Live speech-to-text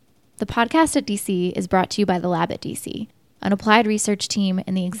The podcast at DC is brought to you by the Lab at DC, an applied research team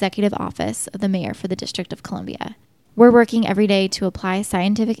in the executive office of the mayor for the District of Columbia. We're working every day to apply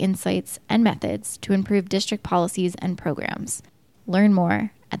scientific insights and methods to improve district policies and programs. Learn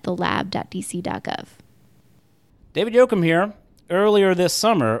more at thelab.dc.gov. David Yoakum here. Earlier this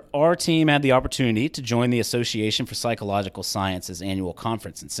summer, our team had the opportunity to join the Association for Psychological Science's annual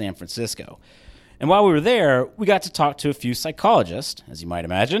conference in San Francisco. And while we were there, we got to talk to a few psychologists, as you might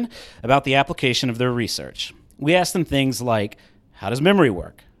imagine, about the application of their research. We asked them things like, how does memory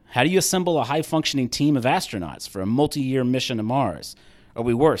work? How do you assemble a high-functioning team of astronauts for a multi-year mission to Mars? Are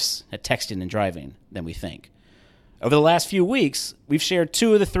we worse at texting and driving than we think? Over the last few weeks, we've shared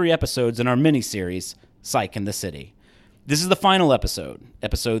 2 of the 3 episodes in our mini-series, Psych in the City. This is the final episode,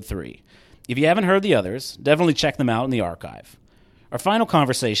 episode 3. If you haven't heard the others, definitely check them out in the archive. Our final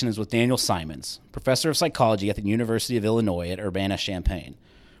conversation is with Daniel Simons, professor of psychology at the University of Illinois at Urbana-Champaign.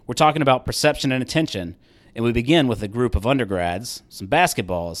 We're talking about perception and attention, and we begin with a group of undergrads, some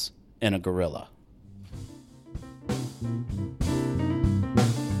basketballs, and a gorilla.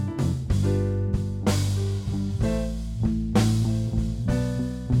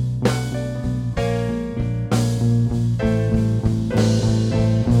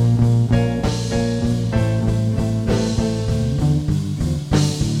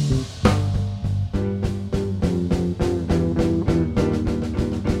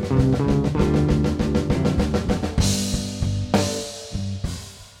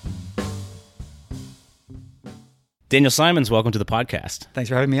 Daniel Simons, welcome to the podcast. Thanks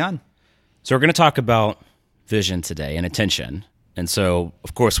for having me on. So we're going to talk about vision today and attention. And so,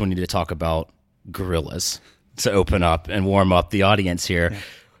 of course, we need to talk about gorillas to open up and warm up the audience here. Yeah.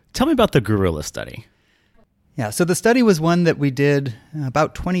 Tell me about the gorilla study. Yeah, so the study was one that we did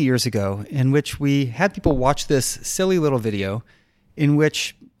about 20 years ago, in which we had people watch this silly little video in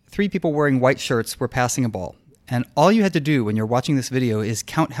which 3 people wearing white shirts were passing a ball. And all you had to do when you're watching this video is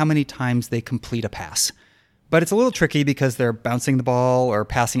count how many times they complete a pass. But it's a little tricky because they're bouncing the ball or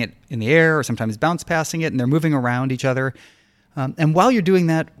passing it in the air or sometimes bounce passing it, and they're moving around each other. And while you're doing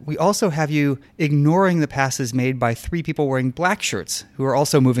that, we also have you ignoring the passes made by 3 people wearing black shirts who are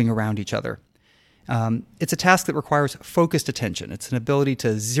also moving around each other. It's a task that requires focused attention. It's an ability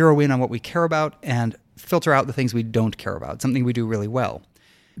to zero in on what we care about and filter out the things we don't care about, something we do really well.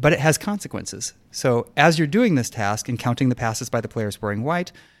 But it has consequences. So as you're doing this task and counting the passes by the players wearing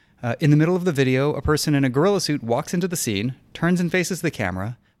white, in the middle of the video, a person in a gorilla suit walks into the scene, turns and faces the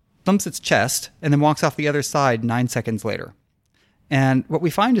camera, thumps its chest, and then walks off the other side 9 seconds later. And what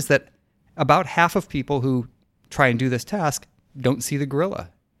we find is that about half of people who try and do this task don't see the gorilla.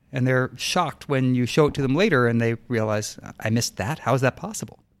 And they're shocked when you show it to them later and they realize, I missed that? How is that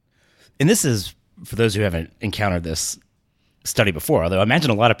possible? And this is, for those who haven't encountered this study before, although I imagine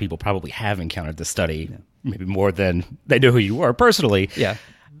a lot of people probably have encountered this study, maybe more than they know who you are personally. Yeah.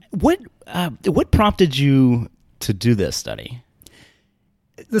 What prompted you to do this study?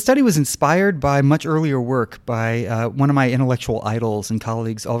 The study was inspired by much earlier work by one of my intellectual idols and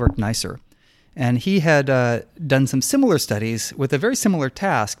colleagues, Ulrich Neisser. And he had done some similar studies with a very similar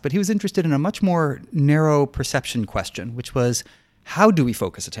task, but he was interested in a much more narrow perception question, which was, how do we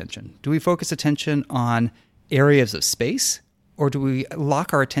focus attention? Do we focus attention on areas of space, or do we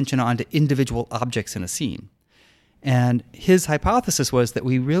lock our attention onto individual objects in a scene? And his hypothesis was that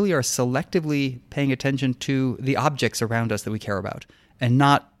we really are selectively paying attention to the objects around us that we care about and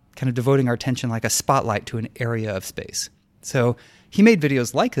not kind of devoting our attention like a spotlight to an area of space. So he made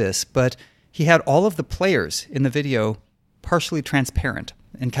videos like this, but he had all of the players in the video partially transparent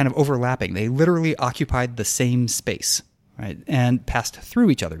and kind of overlapping. They literally occupied the same space, right, and passed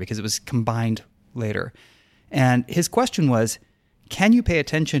through each other because it was combined later. And his question was, can you pay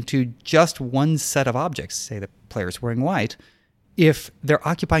attention to just one set of objects, say the players wearing white, if they're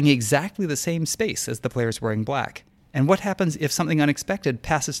occupying exactly the same space as the players wearing black? And what happens if something unexpected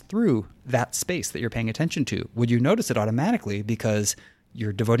passes through that space that you're paying attention to? Would you notice it automatically because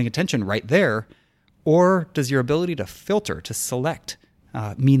you're devoting attention right there? Or does your ability to filter, to select,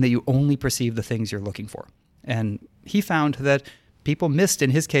 mean that you only perceive the things you're looking for? And he found that people missed, in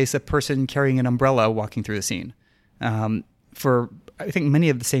his case, a person carrying an umbrella walking through the scene. For, I think, many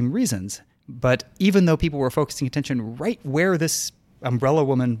of the same reasons. But even though people were focusing attention right where this umbrella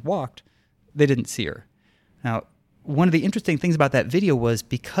woman walked, they didn't see her. Now, one of the interesting things about that video was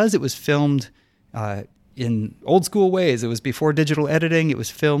because it was filmed in old school ways, it was before digital editing, it was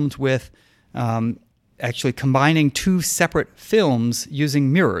filmed with actually combining 2 separate films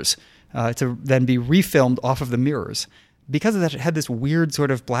using mirrors to then be refilmed off of the mirrors. Because of that, it had this weird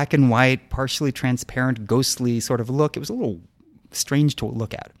sort of black and white, partially transparent, ghostly sort of look. It was a little strange to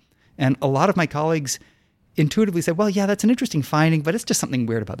look at. And a lot of my colleagues intuitively said, well, yeah, that's an interesting finding, but it's just something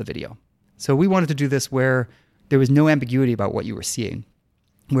weird about the video. So we wanted to do this where there was no ambiguity about what you were seeing,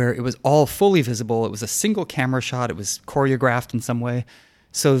 where it was all fully visible. It was a single camera shot. It was choreographed in some way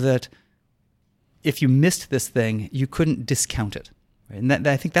so that if you missed this thing, you couldn't discount it. Right? And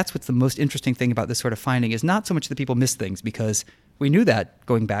I think that's what's the most interesting thing about this sort of finding is not so much that people miss things, because we knew that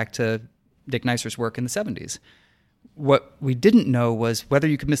going back to Dick Neisser's work in the 70s. What we didn't know was whether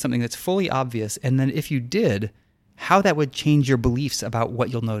you could miss something that's fully obvious, and then if you did, how that would change your beliefs about what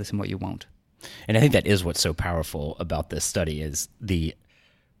you'll notice and what you won't. And I think that is what's so powerful about this study is the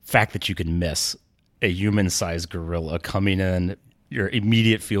fact that you can miss a human-sized gorilla coming in your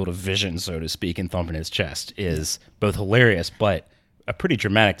immediate field of vision, so to speak, and thumping his chest is both hilarious, but a pretty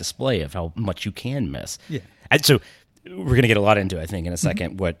dramatic display of how much you can miss. Yeah. And so we're going to get a lot into, I think, in a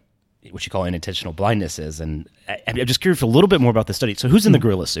second, what you call unintentional blindness is. And I'm just curious a little bit more about the study. So who's in the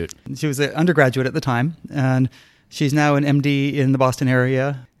gorilla suit? She was an undergraduate at the time, and she's now an MD in the Boston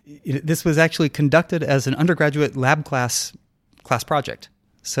area. This was actually conducted as an undergraduate lab class project.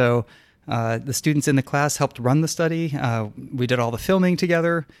 So the students in the class helped run the study. We did all the filming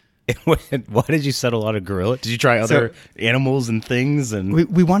together. Why did you settle on a gorilla? Did you try other animals and things? And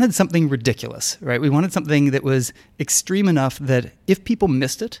we wanted something ridiculous, right? We wanted something that was extreme enough that if people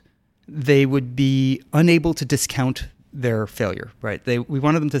missed it, they would be unable to discount their failure, right? We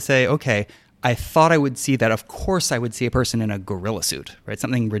wanted them to say, okay, I thought I would see that. Of course I would see a person in a gorilla suit, right?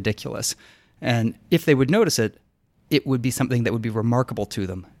 Something ridiculous. And if they would notice it, it would be something that would be remarkable to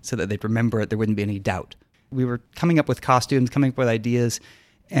them so that they'd remember it. There wouldn't be any doubt. We were coming up with costumes, coming up with ideas.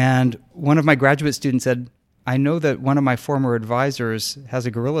 And one of my graduate students said, I know that one of my former advisors has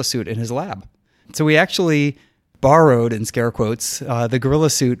a gorilla suit in his lab. So we actually borrowed, in scare quotes, the gorilla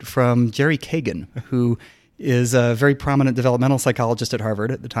suit from Jerry Kagan, who is a very prominent developmental psychologist at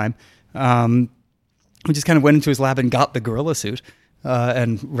Harvard at the time. We just kind of went into his lab and got the gorilla suit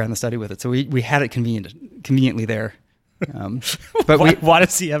and ran the study with it. So we had it conveniently there. But why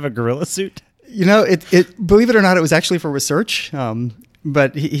does he have a gorilla suit? You know, it believe it or not, it was actually for research.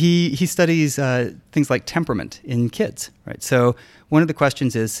 But he studies things like temperament in kids, right? So one of the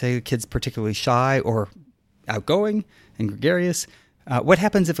questions is, say a kid's particularly shy or outgoing and gregarious. What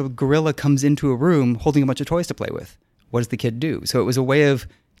happens if a gorilla comes into a room holding a bunch of toys to play with? What does the kid do? So it was a way of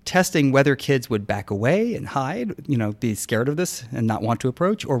testing whether kids would back away and hide, be scared of this and not want to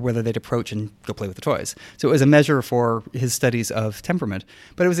approach, or whether they'd approach and go play with the toys. So it was a measure for his studies of temperament.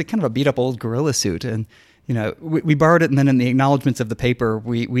 But it was a kind of a beat-up old gorilla suit. And we borrowed it, and then in the acknowledgments of the paper,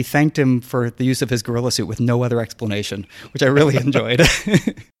 we thanked him for the use of his gorilla suit with no other explanation, which I really enjoyed.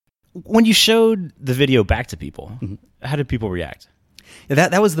 When you showed the video back to people, how did people react? Yeah,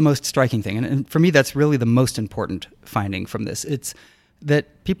 that was the most striking thing. And for me, that's really the most important finding from this. It's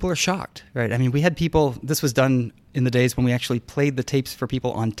that people are shocked, right? I mean, we had people, this was done in the days when we actually played the tapes for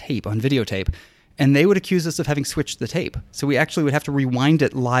people on tape, on videotape, and they would accuse us of having switched the tape. So we actually would have to rewind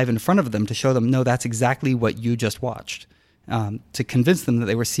it live in front of them to show them, no, that's exactly what you just watched, to convince them that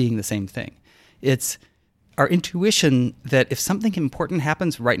they were seeing the same thing. It's our intuition that if something important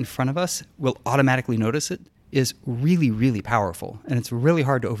happens right in front of us, we'll automatically notice it is really, really powerful, and it's really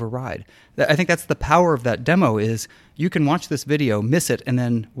hard to override. I think that's the power of that demo is you can watch this video, miss it, and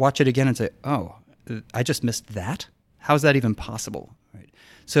then watch it again and say, oh, I just missed that? How is that even possible? Right?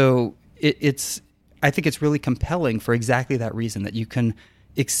 So I think it's really compelling for exactly that reason, that you can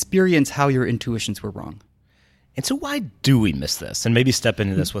experience how your intuitions were wrong. And so why do we miss this? And maybe step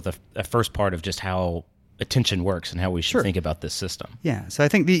into this with a first part of just how attention works and how we should think about this system. Yeah. So I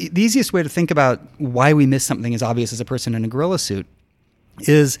think the easiest way to think about why we miss something as obvious as a person in a gorilla suit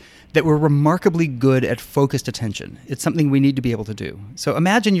is that we're remarkably good at focused attention. It's something we need to be able to do. So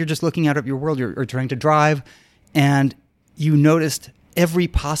imagine you're just looking out at your world, you're trying to drive, and you noticed every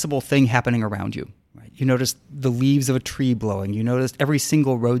possible thing happening around you. Right? You noticed the leaves of a tree blowing. You noticed every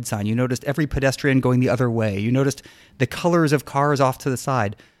single road sign. You noticed every pedestrian going the other way. You noticed the colors of cars off to the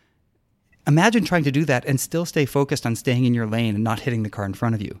side. Imagine trying to do that and still stay focused on staying in your lane and not hitting the car in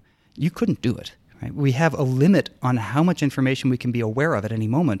front of you. You couldn't do it. Right? We have a limit on how much information we can be aware of at any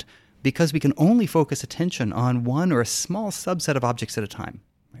moment because we can only focus attention on one or a small subset of objects at a time.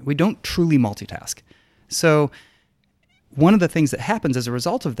 Right? We don't truly multitask. So one of the things that happens as a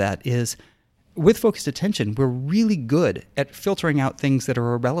result of that is with focused attention, we're really good at filtering out things that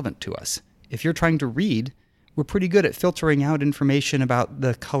are irrelevant to us. If you're trying to read, we're pretty good at filtering out information about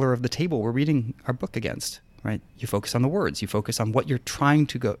the color of the table we're reading our book against, right? You focus on the words. You focus on what you're trying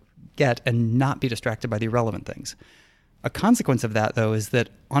to get and not be distracted by the irrelevant things. A consequence of that, though, is that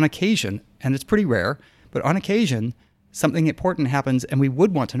on occasion, and it's pretty rare, but on occasion, something important happens and we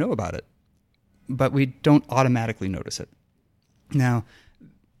would want to know about it, but we don't automatically notice it. Now,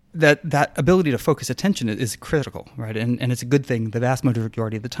 that ability to focus attention is critical, right? And it's a good thing the vast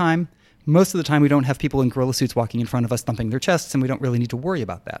majority of the time. Most of the time, we don't have people in gorilla suits walking in front of us thumping their chests, and we don't really need to worry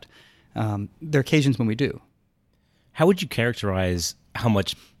about that. There are occasions when we do. How would you characterize how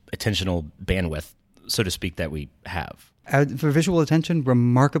much attentional bandwidth, so to speak, that we have? For visual attention,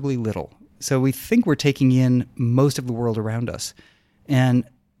 remarkably little. So we think we're taking in most of the world around us. And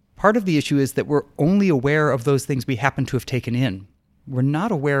part of the issue is that we're only aware of those things we happen to have taken in. We're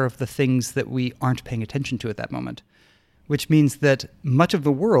not aware of the things that we aren't paying attention to at that moment, which means that much of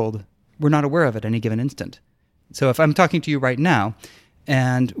the world we're not aware of at any given instant. So if I'm talking to you right now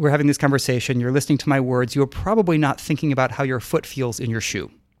and we're having this conversation, you're listening to my words, you're probably not thinking about how your foot feels in your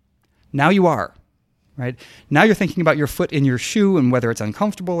shoe. Now you are, right? Now you're thinking about your foot in your shoe and whether it's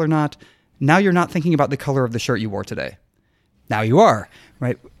uncomfortable or not. Now you're not thinking about the color of the shirt you wore today. Now you are,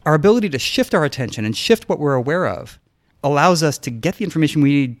 right? Our ability to shift our attention and shift what we're aware of allows us to get the information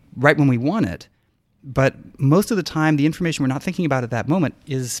we need right when we want it. But most of the time, the information we're not thinking about at that moment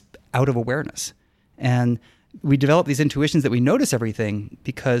is out of awareness. And we develop these intuitions that we notice everything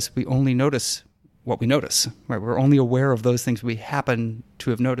because we only notice what we notice, right? We're only aware of those things we happen to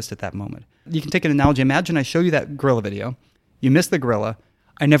have noticed at that moment. You can take an analogy. Imagine I show you that gorilla video. You miss the gorilla.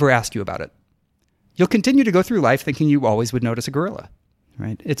 I never ask you about it. You'll continue to go through life thinking you always would notice a gorilla,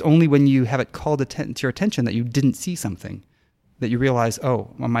 right? It's only when you have it called to your attention that you didn't see something that you realize,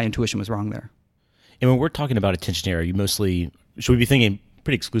 oh, well, my intuition was wrong there. And when we're talking about attention error, should we be thinking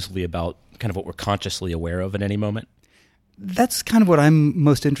pretty exclusively about kind of what we're consciously aware of at any moment? That's kind of what I'm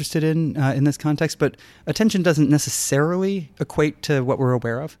most interested in this context, but attention doesn't necessarily equate to what we're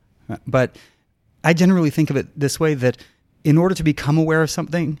aware of. But I generally think of it this way, that in order to become aware of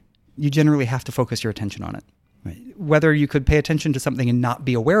something, you generally have to focus your attention on it. Right? Whether you could pay attention to something and not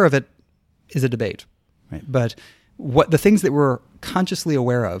be aware of it is a debate. Right? But the things that we're consciously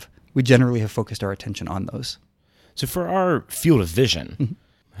aware of, we generally have focused our attention on those. So for our field of vision,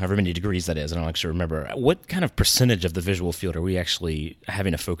 however many degrees that is, I don't actually remember, what kind of percentage of the visual field are we actually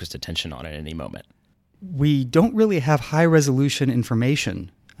having a focused attention on at any moment? We don't really have high-resolution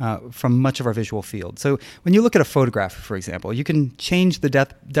information from much of our visual field. So when you look at a photograph, for example, you can change the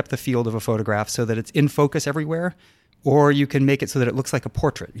depth of field of a photograph so that it's in focus everywhere, or you can make it so that it looks like a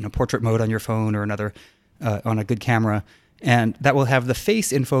portrait, portrait mode on your phone or another on a good camera, and that will have the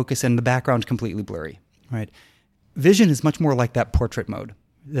face in focus and the background completely blurry, right? Vision is much more like that portrait mode,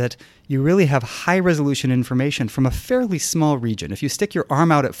 that you really have high-resolution information from a fairly small region. If you stick your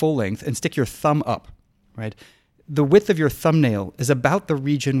arm out at full length and stick your thumb up, right, the width of your thumbnail is about the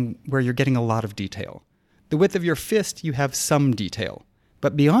region where you're getting a lot of detail. The width of your fist, you have some detail.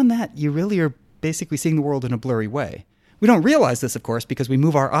 But beyond that, you really are basically seeing the world in a blurry way. We don't realize this, of course, because we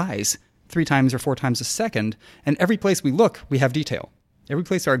move our eyes 3 times or 4 times a second, and every place we look, we have detail. Every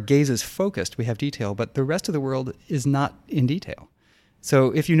place our gaze is focused, we have detail, but the rest of the world is not in detail.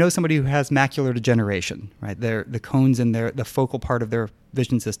 So if you know somebody who has macular degeneration, right, the cones in the focal part of their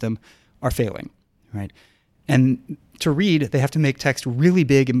vision system are failing, right? And to read, they have to make text really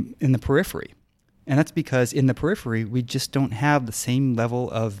big in the periphery. And that's because in the periphery, we just don't have the same level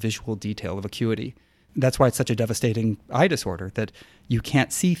of visual detail, of acuity. That's why it's such a devastating eye disorder, that you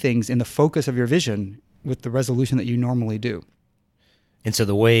can't see things in the focus of your vision with the resolution that you normally do. And so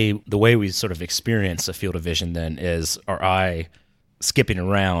the way we sort of experience a field of vision then is our eye skipping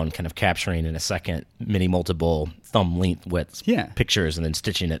around, kind of capturing in a second many multiple thumb length width pictures and then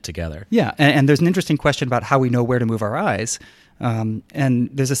stitching it together. Yeah, and there's an interesting question about how we know where to move our eyes. And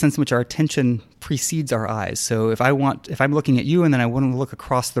there's a sense in which our attention precedes our eyes. So if I'm looking at you and then I want to look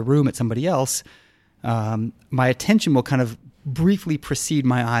across the room at somebody else, my attention will kind of briefly precede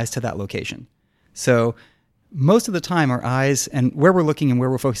my eyes to that location. So most of the time, our eyes and where we're looking and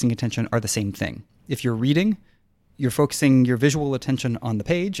where we're focusing attention are the same thing. If you're reading, you're focusing your visual attention on the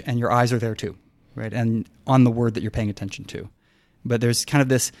page, and your eyes are there too, right? And on the word that you're paying attention to. But there's kind of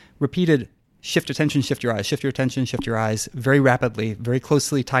this repeated shift attention, shift your eyes, shift your attention, shift your eyes, very rapidly, very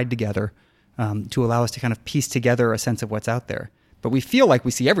closely tied together to allow us to kind of piece together a sense of what's out there. But we feel like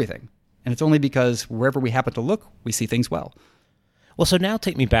we see everything. And it's only because wherever we happen to look, we see things well. Well, so now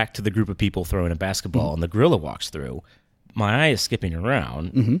take me back to the group of people throwing a basketball and the gorilla walks through. My eye is skipping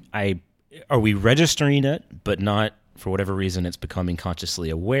around. Are we registering it, but not, for whatever reason, it's becoming consciously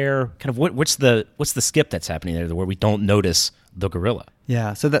aware? Kind of what's the skip that's happening there where we don't notice the gorilla?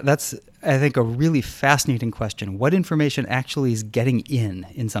 Yeah, so that's, I think, a really fascinating question. What information actually is getting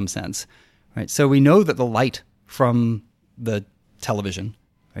in some sense, right? So we know that the light from the television,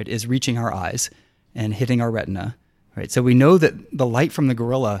 right, is reaching our eyes and hitting our retina. right? So we know that the light from the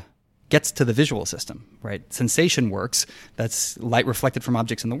gorilla gets to the visual system, right? Sensation works. That's light reflected from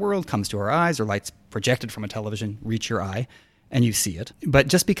objects in the world, comes to our eyes, or light's projected from a television, reach your eye, and you see it. But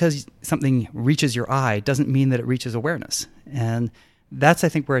just because something reaches your eye doesn't mean that it reaches awareness. And that's, I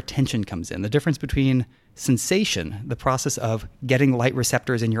think, where attention comes in. The difference between sensation, the process of getting light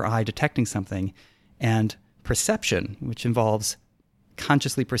receptors in your eye detecting something, and perception, which involves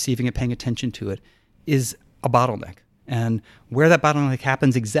consciously perceiving it, paying attention to it, is a bottleneck. And where that bottleneck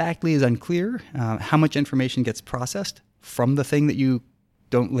happens exactly is unclear. How much information gets processed from the thing that you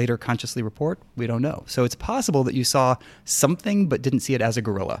don't later consciously report, we don't know. So it's possible that you saw something but didn't see it as a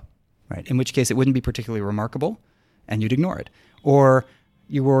gorilla, right? In which case it wouldn't be particularly remarkable and you'd ignore it. Or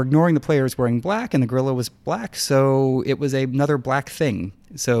you were ignoring the players wearing black and the gorilla was black, so it was another black thing.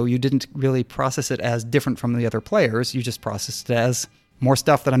 So you didn't really process it as different from the other players. You just processed it as more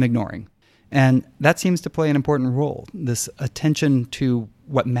stuff that I'm ignoring. And that seems to play an important role, this attention to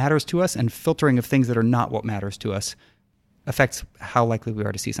what matters to us and filtering of things that are not what matters to us affects how likely we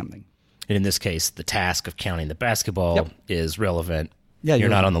are to see something. And in this case, the task of counting the basketball is relevant. Yeah, you're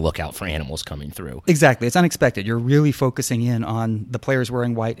not on the lookout for animals coming through. Exactly. It's unexpected. You're really focusing in on the players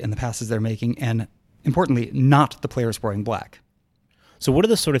wearing white and the passes they're making, and importantly, not the players wearing black. So what are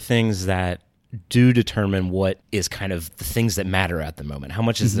the sort of things that do determine what is kind of the things that matter at the moment? How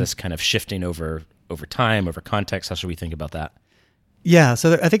much is this kind of shifting over time, over context? How should we think about that? Yeah,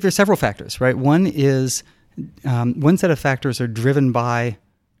 so I think there's several factors, right? One is one set of factors are driven by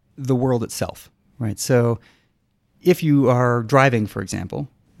the world itself, right? So if you are driving, for example,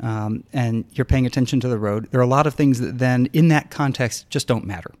 and you're paying attention to the road, there are a lot of things that then in that context just don't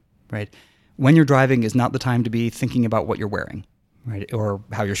matter, right? When you're driving is not the time to be thinking about what you're wearing, right? Or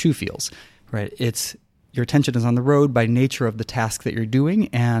how your shoe feels, right? It's your attention is on the road by nature of the task that you're doing,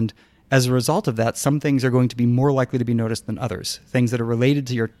 and as a result of that, some things are going to be more likely to be noticed than others. Things that are related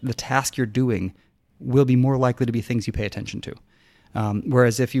to the task you're doing will be more likely to be things you pay attention to.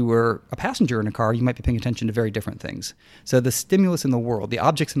 Whereas if you were a passenger in a car, you might be paying attention to very different things. So the stimulus in the world, the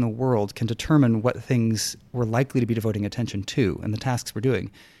objects in the world can determine what things we're likely to be devoting attention to and the tasks we're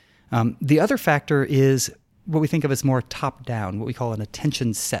doing. The other factor is what we think of as more top-down, what we call an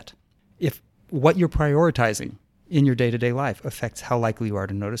attention set. If what you're prioritizing in your day-to-day life affects how likely you are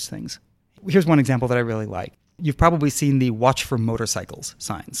to notice things. Here's one example that I really like. You've probably seen the watch for motorcycles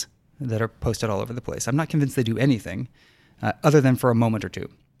signs that are posted all over the place. I'm not convinced they do anything other than for a moment or two.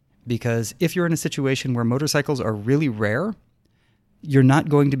 Because if you're in a situation where motorcycles are really rare, you're not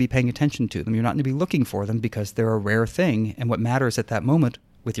going to be paying attention to them. You're not going to be looking for them because they're a rare thing. And what matters at that moment,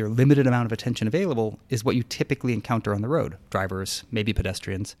 with your limited amount of attention available, is what you typically encounter on the road. Drivers, maybe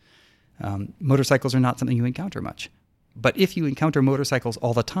pedestrians. Motorcycles are not something you encounter much. But if you encounter motorcycles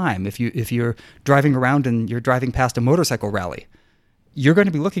all the time, if you're driving around and you're driving past a motorcycle rally, you're going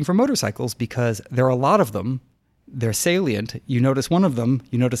to be looking for motorcycles because there are a lot of them. They're salient. You notice one of them,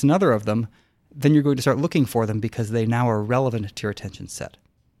 you notice another of them, then you're going to start looking for them because they now are relevant to your attention set.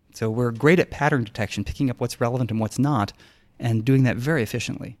 So we're great at pattern detection, picking up what's relevant and what's not, and doing that very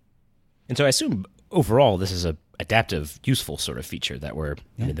efficiently. And so I assume overall this is a adaptive, useful sort of feature that I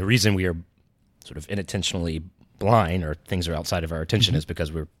mean, the reason we are sort of inattentionally blind or things are outside of our attention is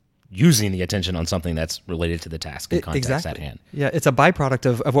because we're using the attention on something that's related to the task and context at hand. Yeah, it's a byproduct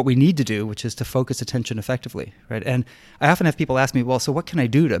of what we need to do, which is to focus attention effectively, right? And I often have people ask me, well, so what can I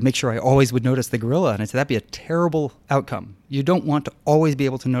do to make sure I always would notice the gorilla? And I say, that'd be a terrible outcome. You don't want to always be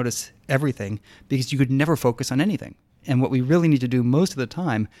able to notice everything because you could never focus on anything. And what we really need to do most of the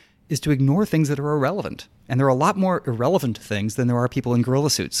time is to ignore things that are irrelevant. And there are a lot more irrelevant things than there are people in gorilla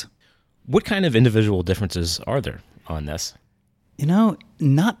suits. What kind of individual differences are there on this?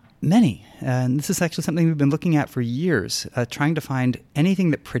 Not many. And this is actually something we've been looking at for years, trying to find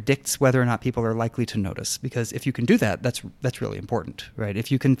anything that predicts whether or not people are likely to notice. Because if you can do that, that's really important, right?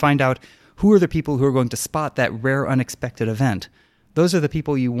 If you can find out who are the people who are going to spot that rare, unexpected event, those are the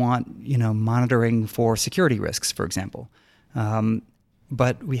people you want, monitoring for security risks, for example.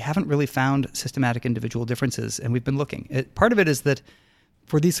 But we haven't really found systematic individual differences, and we've been looking. Part of it is that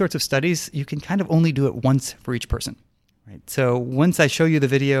for these sorts of studies, you can kind of only do it once for each person. Right? So once I show you the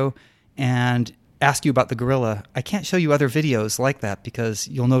video and ask you about the gorilla, I can't show you other videos like that because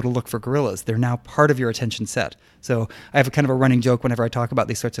you'll know to look for gorillas. They're now part of your attention set. So I have a kind of a running joke whenever I talk about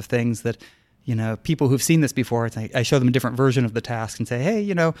these sorts of things that, people who've seen this before, I show them a different version of the task and say, hey,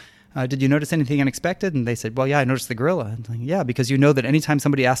 did you notice anything unexpected? And they said, well, yeah, I noticed the gorilla. And I'm like, yeah, because you know that anytime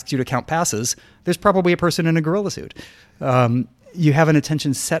somebody asks you to count passes, there's probably a person in a gorilla suit. you have an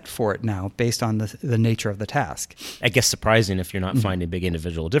attention set for it now based on the nature of the task. I guess surprising if you're not finding big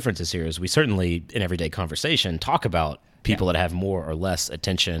individual differences here is we certainly, in everyday conversation, talk about people that have more or less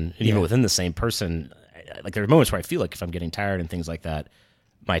attention, and even within the same person. Like there are moments where I feel like if I'm getting tired and things like that,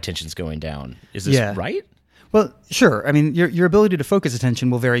 my attention's going down. Is this right? Well, sure. I mean, your ability to focus attention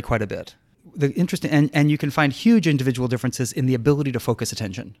will vary quite a bit. The interesting, and you can find huge individual differences in the ability to focus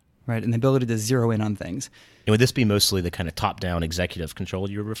attention, right? And the ability to zero in on things. And would this be mostly the kind of top-down executive control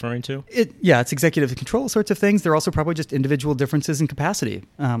you're referring to? It's executive control sorts of things. There are also probably just individual differences in capacity,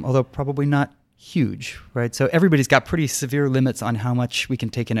 although probably not huge, right? So everybody's got pretty severe limits on how much we can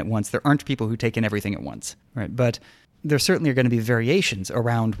take in at once. There aren't people who take in everything at once, right? But there certainly are going to be variations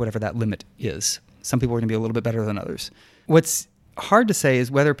around whatever that limit is. Some people are going to be a little bit better than others. What's hard to say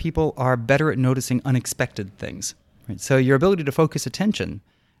is whether people are better at noticing unexpected things, right? So your ability to focus attention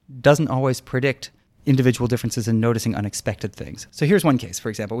doesn't always predict individual differences in noticing unexpected things. So here's one case, for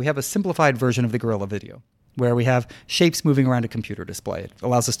example. We have a simplified version of the gorilla video where we have shapes moving around a computer display. It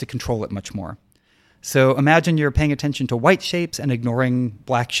allows us to control it much more. So imagine you're paying attention to white shapes and ignoring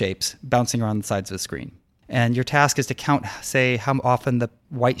black shapes bouncing around the sides of the screen. And your task is to count, say, how often the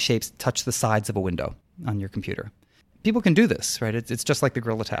white shapes touch the sides of a window on your computer. People can do this, right? It's just like the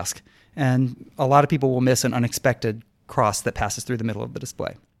gorilla task. And a lot of people will miss an unexpected cross that passes through the middle of the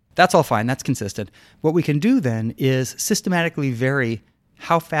display. That's all fine. That's consistent. What we can do then is systematically vary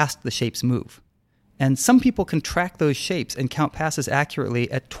how fast the shapes move. And some people can track those shapes and count passes accurately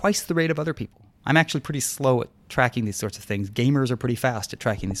at twice the rate of other people. I'm actually pretty slow at tracking these sorts of things. Gamers are pretty fast at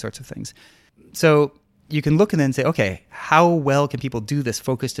tracking these sorts of things. So you can look and then say, okay, how well can people do this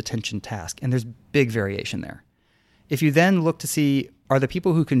focused attention task? And there's big variation there. If you then look to see, are the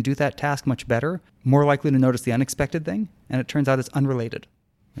people who can do that task much better, more likely to notice the unexpected thing? And it turns out it's unrelated.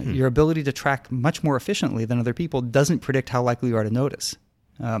 Your ability to track much more efficiently than other people doesn't predict how likely you are to notice.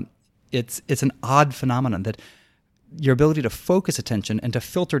 It's an odd phenomenon that your ability to focus attention and to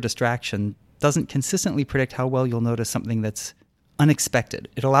filter distraction doesn't consistently predict how well you'll notice something that's unexpected.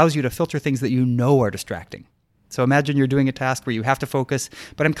 It allows you to filter things that you know are distracting. So imagine you're doing a task where you have to focus,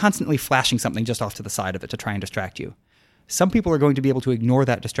 but I'm constantly flashing something just off to the side of it to try and distract you. Some people are going to be able to ignore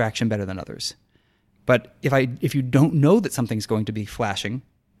that distraction better than others. But if you don't know that something's going to be flashing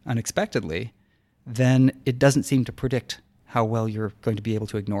unexpectedly, then it doesn't seem to predict how well you're going to be able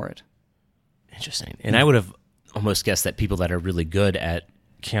to ignore it. Interesting. And I would have almost guessed that people that are really good at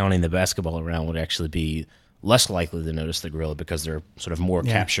counting the basketball around would actually be less likely to notice the gorilla because they're sort of more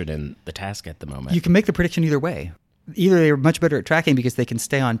captured in the task at the moment. You can make the prediction either way. Either they're much better at tracking because they can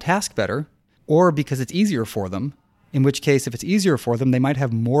stay on task better, or because it's easier for them, in which case, if it's easier for them, they might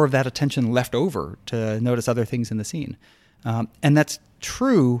have more of that attention left over to notice other things in the scene. And that's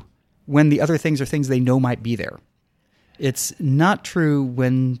true when the other things are things they know might be there. It's not true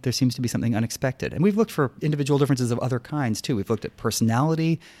when there seems to be something unexpected. And we've looked for individual differences of other kinds, too. We've looked at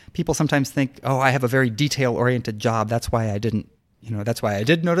personality. People sometimes think, oh, I have a very detail-oriented job. That's why I did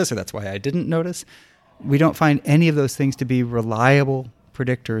notice, or that's why I didn't notice. We don't find any of those things to be reliable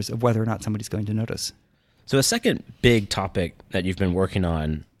predictors of whether or not somebody's going to notice. So a second big topic that you've been working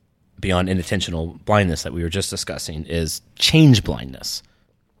on beyond inattentional blindness that we were just discussing is change blindness.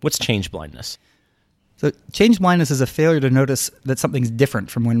 What's change blindness? So change blindness is a failure to notice that something's different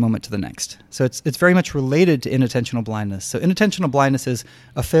from one moment to the next. So it's very much related to inattentional blindness. So inattentional blindness is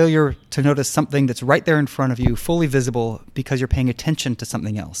a failure to notice something that's right there in front of you, fully visible, because you're paying attention to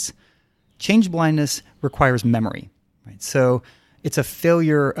something else. Change blindness requires memory, right? So it's a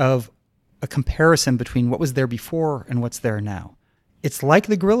failure of a comparison between what was there before and what's there now. It's like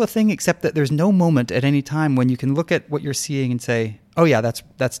the gorilla thing, except that there's no moment at any time when you can look at what you're seeing and say, oh yeah,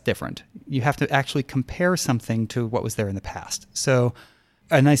 that's different. You have to actually compare something to what was there in the past. So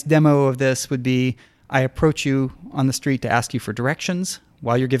a nice demo of this would be, I approach you on the street to ask you for directions.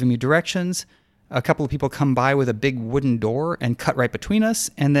 While you're giving me directions, a couple of people come by with a big wooden door and cut right between us,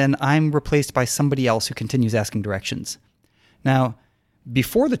 and then I'm replaced by somebody else who continues asking directions. Now,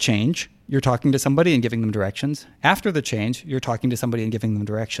 before the change, you're talking to somebody and giving them directions. After the change, you're talking to somebody and giving them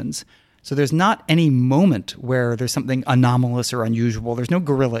directions. So there's not any moment where there's something anomalous or unusual. There's no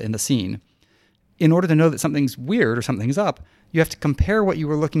gorilla in the scene. In order to know that something's weird or something's up, you have to compare what you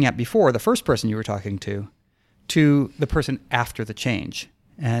were looking at before, the first person you were talking to the person after the change.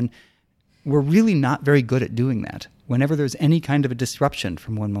 And we're really not very good at doing that whenever there's any kind of a disruption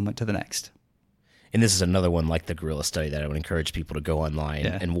from one moment to the next. And this is another one like the gorilla study that I would encourage people to go online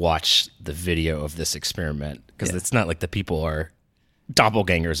and watch the video of this experiment, because it's not like the people are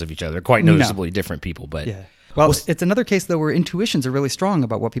doppelgangers of each other. They're quite noticeably different people. But Well, it's another case, though, where intuitions are really strong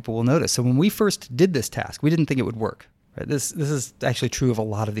about what people will notice. So when we first did this task, we didn't think it would work. Right? This is actually true of a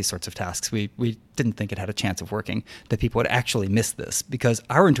lot of these sorts of tasks. We didn't think it had a chance of working, that people would actually miss this because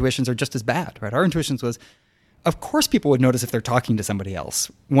our intuitions are just as bad. Right? Our intuitions was, of course people would notice if they're talking to somebody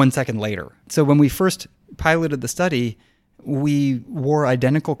else 1 second later. So when we first piloted the study, we wore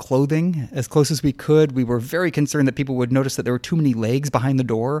identical clothing as close as we could. We were very concerned that people would notice that there were too many legs behind the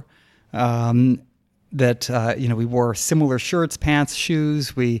door, we wore similar shirts, pants,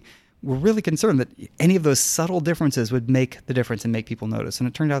 shoes. We were really concerned that any of those subtle differences would make the difference and make people notice. And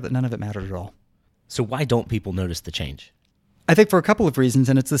it turned out that none of it mattered at all. So why don't people notice the change? I think for a couple of reasons,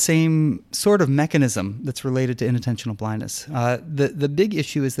 and it's the same sort of mechanism that's related to inattentional blindness. The big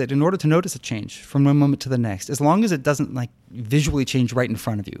issue is that in order to notice a change from one moment to the next, as long as it doesn't visually change right in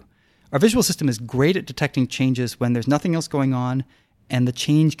front of you, our visual system is great at detecting changes when there's nothing else going on and the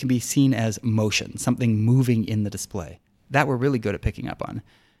change can be seen as motion, something moving in the display. That we're really good at picking up on.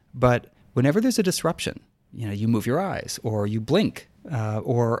 But whenever there's a disruption, you move your eyes or you blink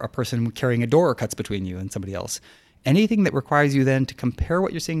or a person carrying a door cuts between you and somebody else, anything that requires you then to compare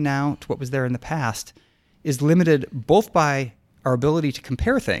what you're seeing now to what was there in the past is limited both by our ability to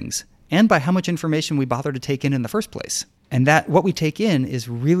compare things and by how much information we bother to take in the first place. And that what we take in is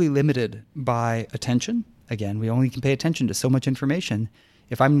really limited by attention. Again, we only can pay attention to so much information.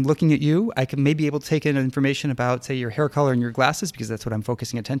 If I'm looking at you, I can maybe able to take in information about, say, your hair color and your glasses because that's what I'm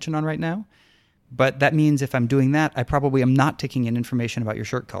focusing attention on right now. But that means if I'm doing that, I probably am not taking in information about your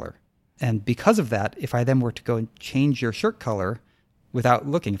shirt color. And because of that, if I then were to go and change your shirt color without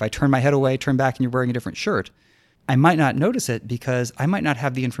looking, if I turn my head away, turn back, and you're wearing a different shirt, I might not notice it because I might not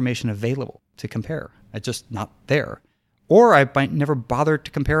have the information available to compare. It's just not there. Or I might never bother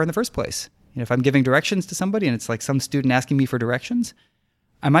to compare in the first place. If I'm giving directions to somebody and it's like some student asking me for directions,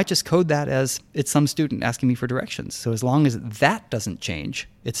 I might just code that as it's some student asking me for directions. So as long as that doesn't change,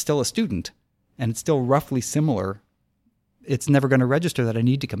 it's still a student and it's still roughly similar, it's never going to register that I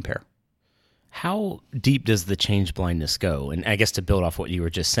need to compare. How deep does the change blindness go? And I guess to build off what you were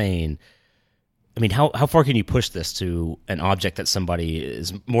just saying, I mean, how far can you push this to an object that somebody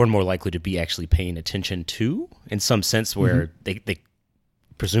is more and more likely to be actually paying attention to in some sense where they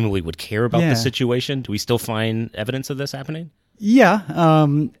presumably would care about the situation? Do we still find evidence of this happening? Yeah,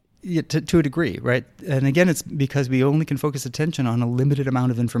 to a degree, right? And again, it's because we only can focus attention on a limited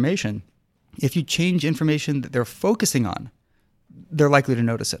amount of information. If you change information that they're focusing on, they're likely to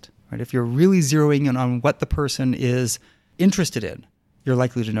notice it, right? If you're really zeroing in on what the person is interested in, you're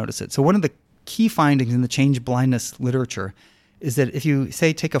likely to notice it. So one of the key findings in the change blindness literature is that if you,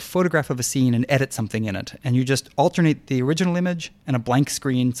 say, take a photograph of a scene and edit something in it, and you just alternate the original image and a blank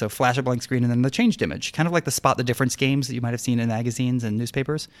screen, so flash a blank screen and then the changed image, kind of like the spot the difference games that you might have seen in magazines and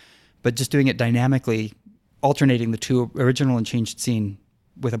newspapers, but just doing it dynamically, alternating the two original and changed scene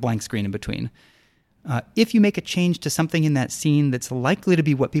with a blank screen in between. If you make a change to something in that scene that's likely to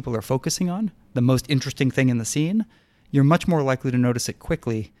be what people are focusing on, the most interesting thing in the scene, you're much more likely to notice it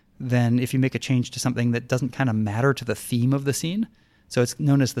quickly than if you make a change to something that doesn't kind of matter to the theme of the scene. So it's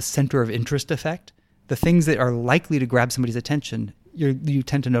known as the center of interest effect. The things that are likely to grab somebody's attention, you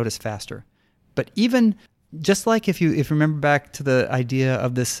tend to notice faster. But even just like if you remember back to the idea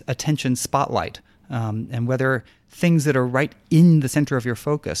of this attention spotlight, and whether things that are right in the center of your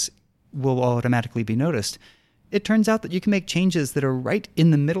focus will automatically be noticed, it turns out that you can make changes that are right in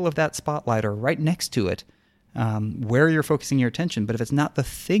the middle of that spotlight or right next to it, where you're focusing your attention. But if it's not the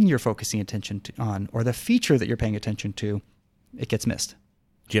thing you're focusing attention on or the feature that you're paying attention to, it gets missed.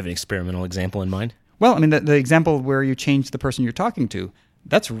 Do you have an experimental example in mind? Well, I mean, the example where you change the person you're talking to,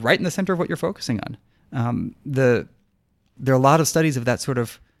 that's right in the center of what you're focusing on. There are a lot of studies of that sort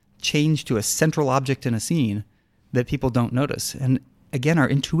of change to a central object in a scene that people don't notice. And again, our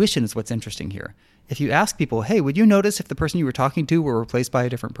intuition is what's interesting here. If you ask people, hey, would you notice if the person you were talking to were replaced by a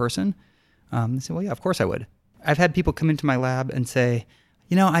different person? They say, well, yeah, of course I would. I've had people come into my lab and say,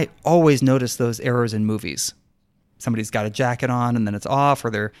 I always notice those errors in movies. Somebody's got a jacket on and then it's off, or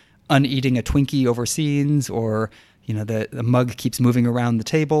they're uneating a Twinkie over scenes, or, the mug keeps moving around the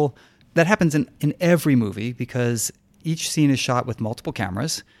table. That happens in every movie because each scene is shot with multiple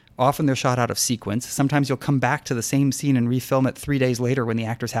cameras. Often they're shot out of sequence. Sometimes you'll come back to the same scene and refilm it 3 days later when the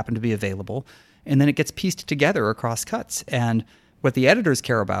actors happen to be available. And then it gets pieced together across cuts. And what the editors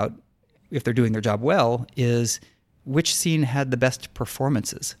care about, if they're doing their job well, is which scene had the best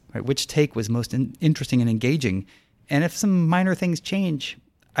performances, right? Which take was most interesting and engaging. And if some minor things change,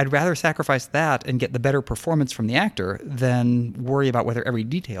 I'd rather sacrifice that and get the better performance from the actor than worry about whether every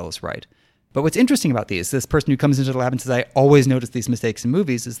detail is right. But what's interesting about this person who comes into the lab and says, I always notice these mistakes in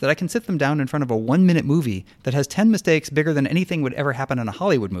movies, is that I can sit them down in front of a 1-minute movie that has 10 mistakes bigger than anything would ever happen in a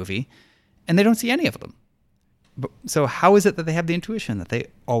Hollywood movie, and they don't see any of them. So how is it that they have the intuition that they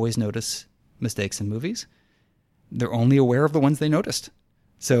always notice mistakes in movies? They're only aware of the ones they noticed.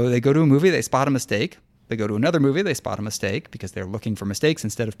 So they go to a movie, they spot a mistake. They go to another movie, they spot a mistake because they're looking for mistakes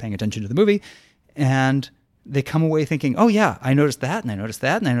instead of paying attention to the movie. And they come away thinking, oh yeah, I noticed that, and I noticed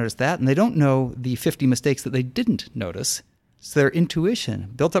that, and I noticed that. And they don't know the 50 mistakes that they didn't notice. So their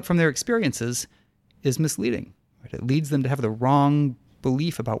intuition, built up from their experiences, is misleading. Right? It leads them to have the wrong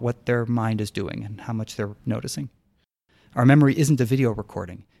belief about what their mind is doing and how much they're noticing. Our memory isn't a video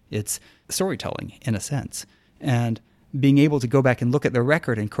recording. It's storytelling, in a sense. And being able to go back and look at the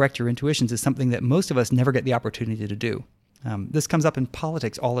record and correct your intuitions is something that most of us never get the opportunity to do. This comes up in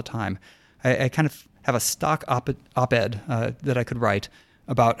politics all the time. I kind of have a stock op-ed that I could write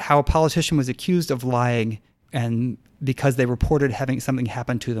about how a politician was accused of lying and because they reported having something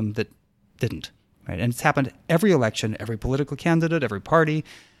happen to them that didn't. Right? And it's happened every election, every political candidate, every party,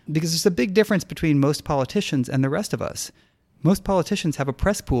 because there's a big difference between most politicians and the rest of us. Most politicians have a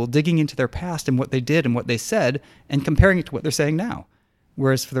press pool digging into their past and what they did and what they said and comparing it to what they're saying now.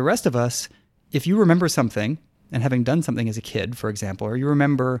 Whereas for the rest of us, if you remember something and having done something as a kid, for example, or you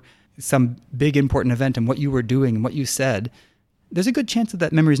remember some big important event and what you were doing and what you said, there's a good chance that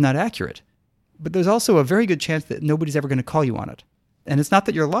that memory is not accurate. But there's also a very good chance that nobody's ever going to call you on it. And it's not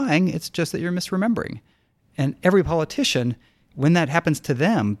that you're lying, it's just that you're misremembering. And every politician, when that happens to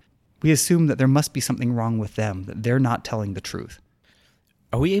them, we assume that there must be something wrong with them, that they're not telling the truth.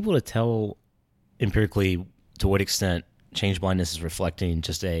 Are we able to tell empirically to what extent change blindness is reflecting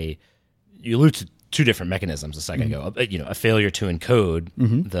just you allude to two different mechanisms a second ago, a failure to encode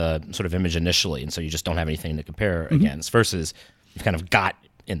the sort of image initially, and so you just don't have anything to compare against, versus you've kind of got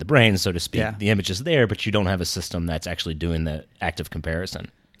in the brain, so to speak, the image is there, but you don't have a system that's actually doing the active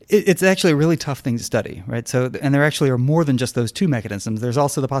comparison. It's actually a really tough thing to study, right? So, and there actually are more than just those two mechanisms. There's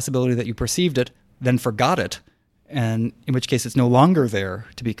also the possibility that you perceived it, then forgot it, and in which case it's no longer there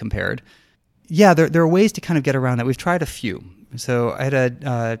to be compared. Yeah, there are ways to kind of get around that. We've tried a few. So I had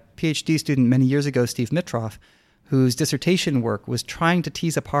a PhD student many years ago, Steve Mitroff, whose dissertation work was trying to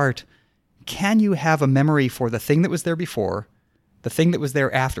tease apart, can you have a memory for the thing that was there before, the thing that was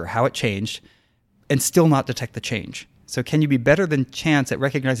there after, how it changed, and still not detect the change? So can you be better than chance at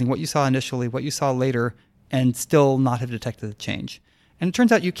recognizing what you saw initially, what you saw later, and still not have detected the change? And it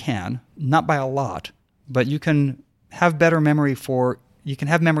turns out you can, not by a lot, but you can have memory for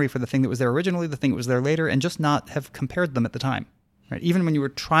the thing that was there originally, the thing that was there later, and just not have compared them at the time, right? Even when you were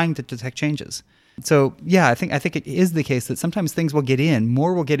trying to detect changes. So yeah, I think it is the case that sometimes things will get in,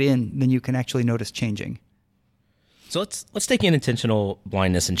 more will get in than you can actually notice changing. So let's take intentional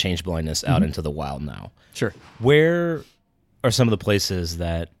blindness and change blindness out into the wild now. Sure. Where are some of the places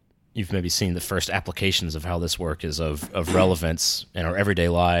that you've maybe seen the first applications of how this work is of relevance in our everyday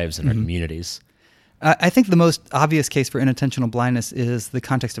lives and our communities? I think the most obvious case for inattentional blindness is the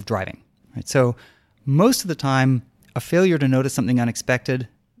context of driving. Right? So most of the time, a failure to notice something unexpected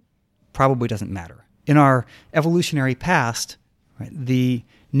probably doesn't matter. In our evolutionary past, right, the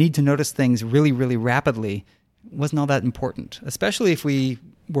need to notice things really, really rapidly wasn't all that important, especially if we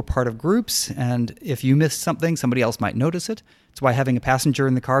were part of groups, and if you missed something, somebody else might notice it. That's why having a passenger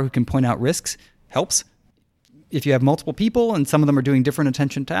in the car who can point out risks helps. If you have multiple people and some of them are doing different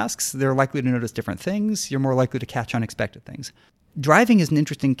attention tasks, they're likely to notice different things. You're more likely to catch unexpected things. Driving is an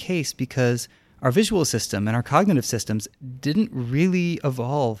interesting case because our visual system and our cognitive systems didn't really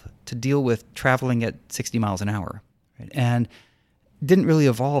evolve to deal with traveling at 60 miles an hour, right? And didn't really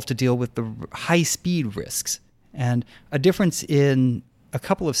evolve to deal with the high-speed risks. And a difference in a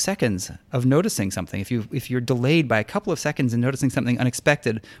couple of seconds of noticing something, if you're delayed by a couple of seconds in noticing something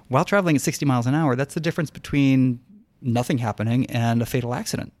unexpected while traveling at 60 miles an hour, that's the difference between nothing happening and a fatal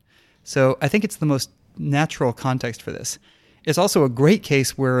accident. So I think it's the most natural context for this. It's also a great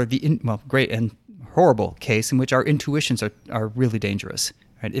case where great and horrible case in which our intuitions are really dangerous.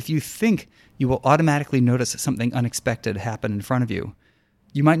 Right? If you think you will automatically notice something unexpected happen in front of you,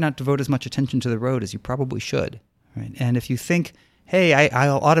 you might not devote as much attention to the road as you probably should. Right? And if you think, hey,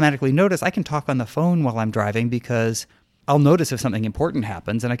 I'll automatically notice, I can talk on the phone while I'm driving because I'll notice if something important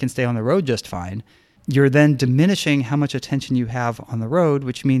happens and I can stay on the road just fine, you're then diminishing how much attention you have on the road,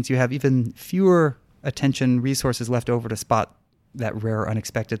 which means you have even fewer attention resources left over to spot that rare,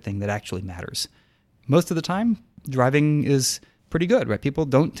 unexpected thing that actually matters. Most of the time, driving is pretty good, right? People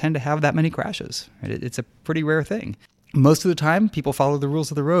don't tend to have that many crashes. Right? It's a pretty rare thing. Most of the time, people follow the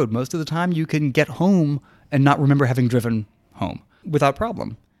rules of the road. Most of the time, you can get home and not remember having driven home without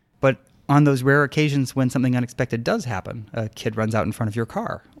problem. But on those rare occasions when something unexpected does happen, a kid runs out in front of your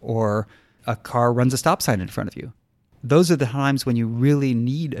car, or a car runs a stop sign in front of you, those are the times when you really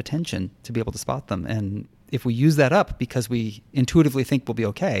need attention to be able to spot them. And if we use that up because we intuitively think we'll be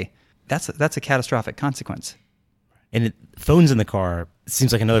okay, that's a catastrophic consequence. And phones in the car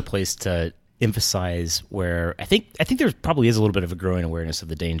seems like another place to emphasize where I think there probably is a little bit of a growing awareness of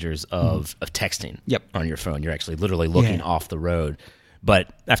the dangers of texting on your phone. You're actually literally looking off the road.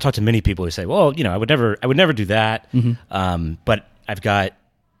 But I've talked to many people who say, well, I would never do that. But I've got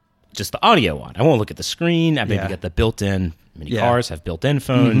just the audio on. I won't look at the screen. I maybe get the built-in. Many cars have built-in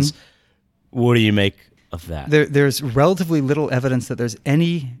phones. What do you make of that? There's relatively little evidence that there's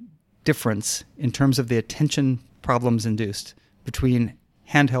any difference in terms of the attention problems induced between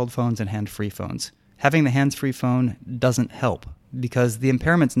handheld phones and hand-free phones. Having the hands-free phone doesn't help because the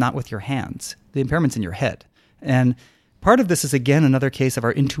impairment's not with your hands. The impairment's in your head. And part of this is, again, another case of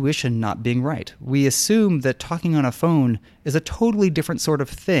our intuition not being right. We assume that talking on a phone is a totally different sort of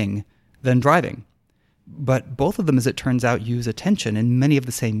thing than driving. But both of them, as it turns out, use attention in many of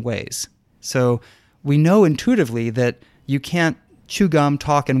the same ways. So we know intuitively that you can't chew gum,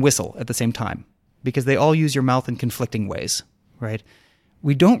 talk, and whistle at the same time because they all use your mouth in conflicting ways, right?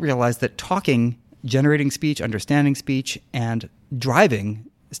 We don't realize that talking, generating speech, understanding speech, and driving,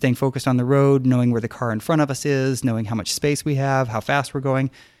 staying focused on the road, knowing where the car in front of us is, knowing how much space we have, how fast we're going,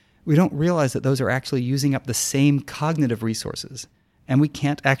 we don't realize that those are actually using up the same cognitive resources. And we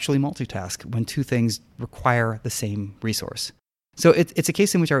can't actually multitask when two things require the same resource. So it's a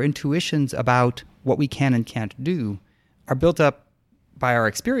case in which our intuitions about what we can and can't do are built up by our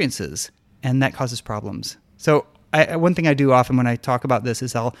experiences, and that causes problems. So one thing I do often when I talk about this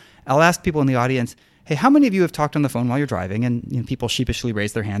is I'll ask people in the audience, hey, how many of you have talked on the phone while you're driving? And people sheepishly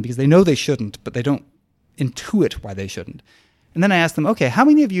raise their hand because they know they shouldn't, but they don't intuit why they shouldn't. And then I ask them, okay, how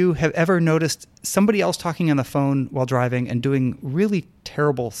many of you have ever noticed somebody else talking on the phone while driving and doing really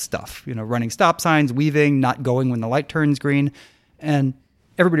terrible stuff? Running stop signs, weaving, not going when the light turns green. And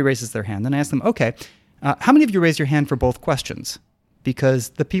everybody raises their hand. Then I ask them, okay, how many of you raised your hand for both questions? Because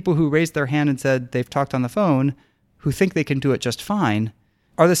the people who raised their hand and said they've talked on the phone, who think they can do it just fine,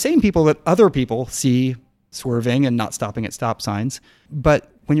 are the same people that other people see swerving and not stopping at stop signs.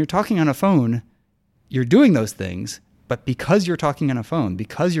 But when you're talking on a phone, you're doing those things, but because you're talking on a phone,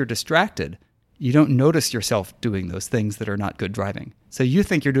 because you're distracted, you don't notice yourself doing those things that are not good driving. So you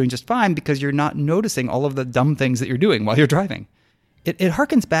think you're doing just fine because you're not noticing all of the dumb things that you're doing while you're driving. It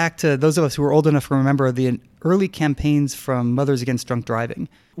harkens back to those of us who are old enough to remember the early campaigns from Mothers Against Drunk Driving.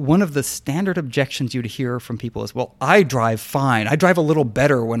 One of the standard objections you'd hear from people is, well, I drive fine. I drive a little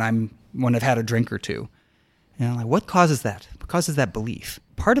better when I've had a drink or two. And I'm like, what causes that? What causes that belief?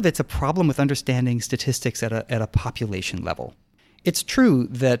 Part of it's a problem with understanding statistics at a population level. It's true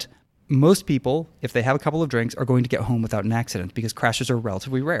that most people, if they have a couple of drinks, are going to get home without an accident because crashes are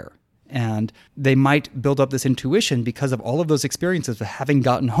relatively rare. And they might build up this intuition because of all of those experiences of having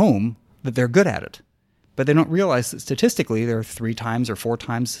gotten home that they're good at it. But they don't realize that statistically they're 3 times or 4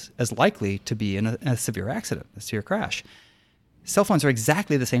 times as likely to be in a severe accident, a severe crash. Cell phones are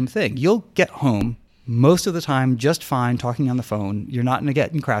exactly the same thing. You'll get home most of the time just fine talking on the phone. You're not going to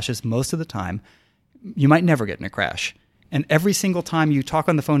get in crashes most of the time. You might never get in a crash. And every single time you talk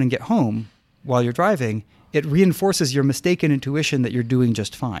on the phone and get home while you're driving, it reinforces your mistaken intuition that you're doing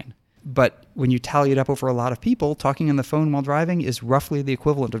just fine. But when you tally it up over a lot of people, talking on the phone while driving is roughly the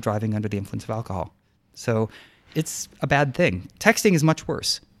equivalent of driving under the influence of alcohol. So it's a bad thing. Texting is much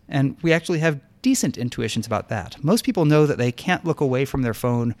worse. And we actually have decent intuitions about that. Most people know that they can't look away from their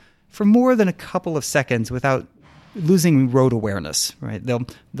phone for more than a couple of seconds without losing road awareness, right?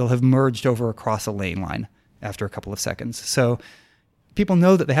 They'll have merged over across a lane line after a couple of seconds. So people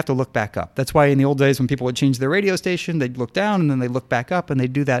know that they have to look back up. That's why in the old days when people would change their radio station, they'd look down and then they'd look back up, and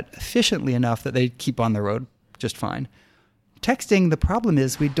they'd do that efficiently enough that they'd keep on the road just fine. Texting, the problem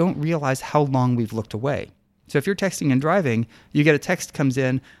is we don't realize how long we've looked away. So if you're texting and driving, you get a text comes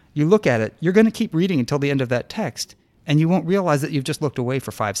in, you look at it, you're going to keep reading until the end of that text, and you won't realize that you've just looked away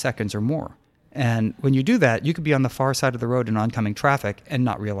for 5 seconds or more. And when you do that, you could be on the far side of the road in oncoming traffic and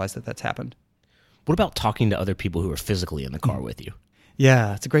not realize that that's happened. What about talking to other people who are physically in the car with you?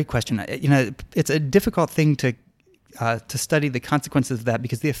 Yeah, it's a great question. It's a difficult thing to study the consequences of that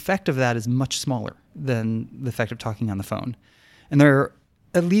because the effect of that is much smaller than the effect of talking on the phone. And there are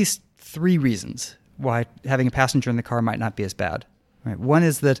at least 3 reasons why having a passenger in the car might not be as bad. Right? One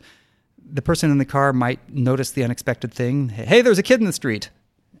is that the person in the car might notice the unexpected thing. Hey, there's a kid in the street.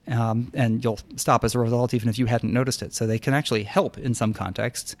 And you'll stop as a result even if you hadn't noticed it. So they can actually help in some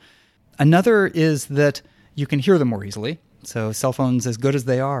contexts. Another is that you can hear them more easily. So cell phones, as good as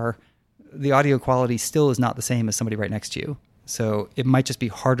they are, the audio quality still is not the same as somebody right next to you. So it might just be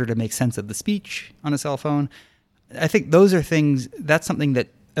harder to make sense of the speech on a cell phone. I think those are things, that's something that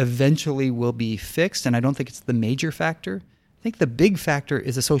eventually will be fixed, and I don't think it's the major factor. I think the big factor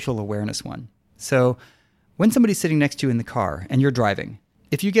is a social awareness one. So when somebody's sitting next to you in the car and you're driving,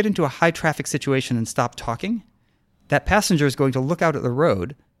 if you get into a high traffic situation and stop talking, that passenger is going to look out at the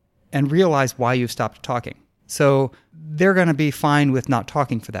road and realize why you've stopped talking. So they're going to be fine with not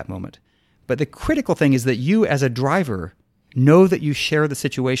talking for that moment. But the critical thing is that you as a driver know that you share the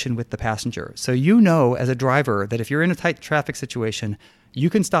situation with the passenger. So you know as a driver that if you're in a tight traffic situation, you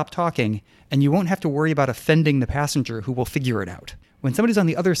can stop talking and you won't have to worry about offending the passenger who will figure it out. When somebody's on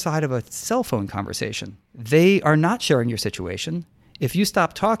the other side of a cell phone conversation, they are not sharing your situation. If you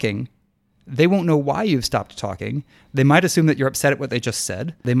stop talking, they won't know why you've stopped talking. They might assume that you're upset at what they just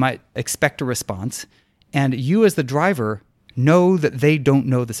said. They might expect a response. And you as the driver know that they don't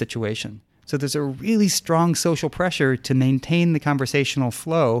know the situation. So there's a really strong social pressure to maintain the conversational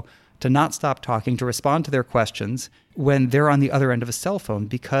flow, to not stop talking, to respond to their questions when they're on the other end of a cell phone,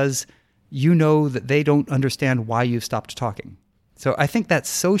 because you know that they don't understand why you've stopped talking. So I think that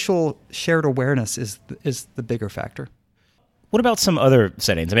social shared awareness is the bigger factor. What about some other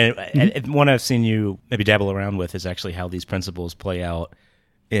settings? I mean, one I've seen you maybe dabble around with is actually how these principles play out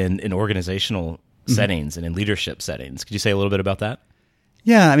in organizational settings and in leadership settings. Could you say a little bit about that?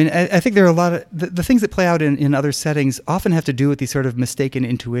 Yeah, I mean, I think there are a lot of the things that play out in other settings often have to do with these sort of mistaken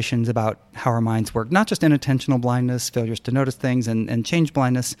intuitions about how our minds work, not just inattentional blindness, failures to notice things, and change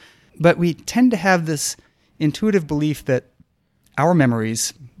blindness, but we tend to have this intuitive belief that our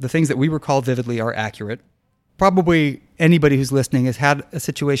memories, the things that we recall vividly, are accurate. Probably anybody who's listening has had a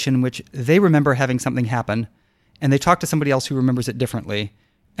situation in which they remember having something happen, and they talk to somebody else who remembers it differently,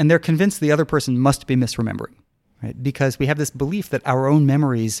 and they're convinced the other person must be misremembering. Right? Because we have this belief that our own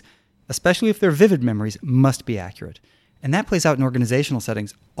memories, especially if they're vivid memories, must be accurate. And that plays out in organizational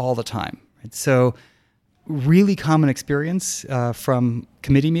settings all the time. Right? So really common experience from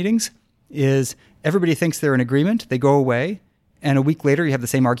committee meetings is everybody thinks they're in agreement, they go away, and a week later you have the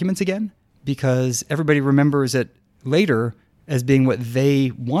same arguments again because everybody remembers it later as being what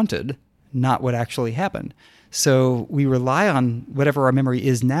they wanted, not what actually happened. So we rely on whatever our memory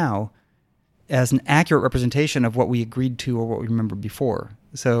is now as an accurate representation of what we agreed to or what we remembered before.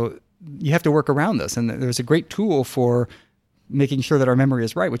 So you have to work around this. And there's a great tool for making sure that our memory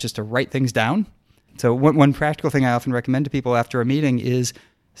is right, which is to write things down. So one practical thing I often recommend to people after a meeting is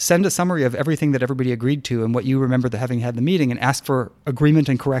send a summary of everything that everybody agreed to and what you remember having had the meeting, and ask for agreement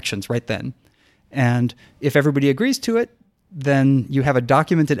and corrections right then. And if everybody agrees to it, then you have a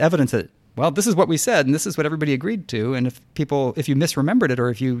documented evidence that, well, this is what we said, and this is what everybody agreed to. And if you misremembered it or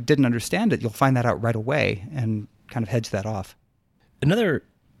if you didn't understand it, you'll find that out right away and kind of hedge that off. Another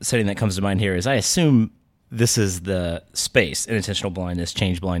setting that comes to mind here is I assume this is the space, inattentional blindness,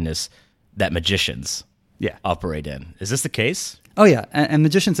 change blindness, that magicians operate in. Is this the case? Oh, yeah. And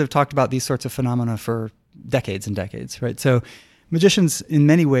magicians have talked about these sorts of phenomena for decades and decades, right? So magicians, in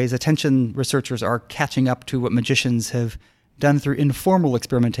many ways, attention researchers are catching up to what magicians have done through informal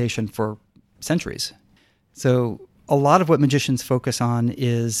experimentation for centuries. So a lot of what magicians focus on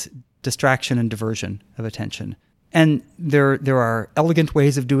is distraction and diversion of attention. And there are elegant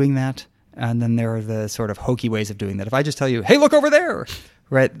ways of doing that, and then there are the sort of hokey ways of doing that. If I just tell you, hey, look over there,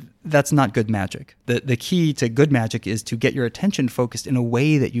 right, that's not good magic. The key to good magic is to get your attention focused in a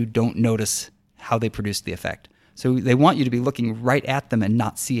way that you don't notice how they produce the effect. So they want you to be looking right at them and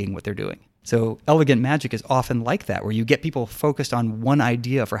not seeing what they're doing. So elegant magic is often like that, where you get people focused on one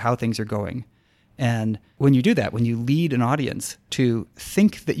idea for how things are going. And when you do that, when you lead an audience to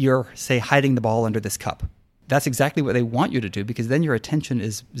think that you're, say, hiding the ball under this cup, that's exactly what they want you to do, because then your attention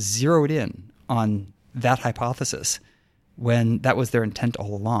is zeroed in on that hypothesis, when that was their intent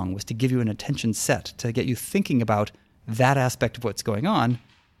all along, was to give you an attention set, to get you thinking about that aspect of what's going on,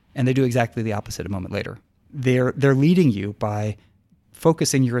 and they do exactly the opposite a moment later. They're leading you by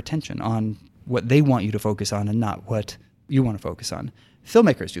focusing your attention on what they want you to focus on and not what you want to focus on.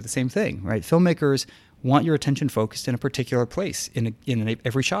 Filmmakers do the same thing, right? Filmmakers want your attention focused in a particular place in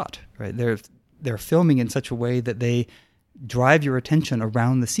every shot, right? They're filming in such a way that they drive your attention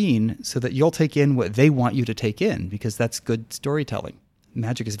around the scene so that you'll take in what they want you to take in, because that's good storytelling.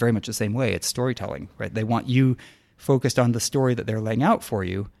 Magic is very much the same way. It's storytelling, right? They want you focused on the story that they're laying out for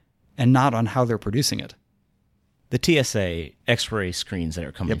you and not on how they're producing it. The TSA X-ray screens that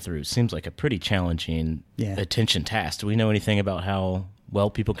are coming through seems like a pretty challenging attention task. Do we know anything about how well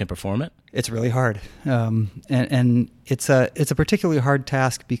people can perform it? It's really hard, and it's a particularly hard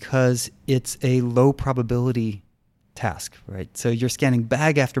task because it's a low probability task, right? So you're scanning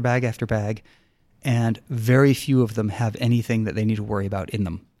bag after bag after bag, and very few of them have anything that they need to worry about in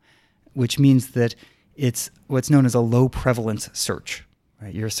them, which means that it's what's known as a low prevalence search.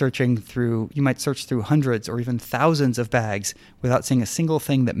 Right? You might search through hundreds or even thousands of bags without seeing a single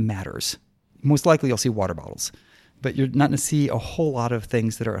thing that matters. Most likely you'll see water bottles, but you're not going to see a whole lot of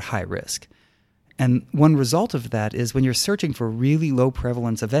things that are at high risk. And one result of that is when you're searching for really low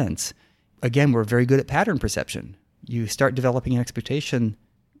prevalence events, again, we're very good at pattern perception. You start developing an expectation,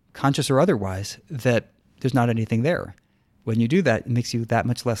 conscious or otherwise, that there's not anything there. When you do that, it makes you that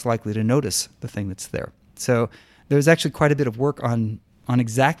much less likely to notice the thing that's there. So there's actually quite a bit of work on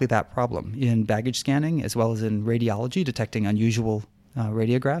exactly that problem in baggage scanning as well as in radiology, detecting unusual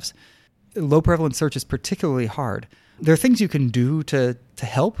radiographs. Low prevalence search is particularly hard. There are things you can do to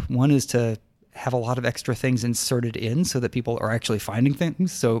help. One is to have a lot of extra things inserted in so that people are actually finding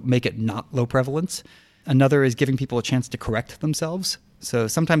things, so make it not low prevalence. Another is giving people a chance to correct themselves. So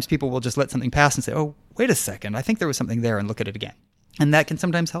sometimes people will just let something pass and say, oh, wait a second, I think there was something there, and look at it again. And that can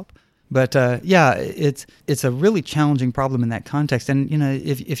sometimes help. But it's a really challenging problem in that context. And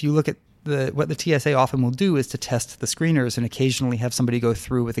if you look at what the TSA often will do is to test the screeners and occasionally have somebody go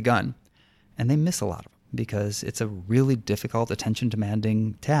through with a gun. And they miss a lot of them because it's a really difficult,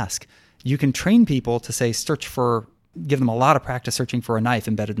 attention-demanding task. You can train people to say, give them a lot of practice searching for a knife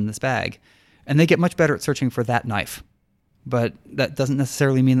embedded in this bag. And they get much better at searching for that knife. But that doesn't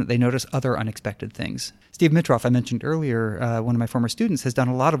necessarily mean that they notice other unexpected things. Steve Mitroff, I mentioned earlier, one of my former students, has done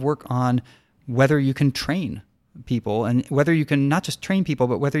a lot of work on whether you can train people and whether you can not just train people,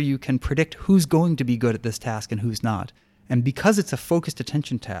 but whether you can predict who's going to be good at this task and who's not. And because it's a focused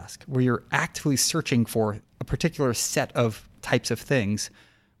attention task where you're actively searching for a particular set of types of things,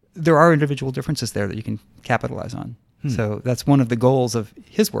 there are individual differences there that you can capitalize on. So that's one of the goals of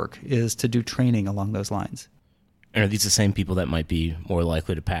his work, is to do training along those lines. And are these the same people that might be more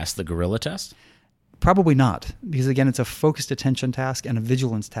likely to pass the gorilla test? Probably not, because again, it's a focused attention task and a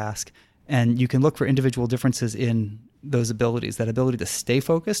vigilance task, and you can look for individual differences in those abilities, that ability to stay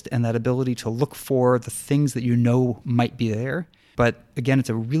focused and that ability to look for the things that you know might be there. But again, it's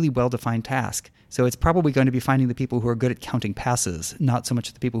a really well-defined task. So it's probably going to be finding the people who are good at counting passes, not so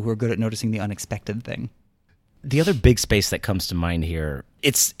much the people who are good at noticing the unexpected thing. The other big space that comes to mind here,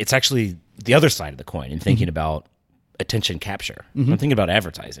 it's actually the other side of the coin in thinking about attention capture. I'm thinking about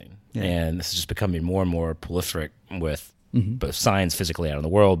advertising. Yeah. And this is just becoming more and more prolific with both signs physically out in the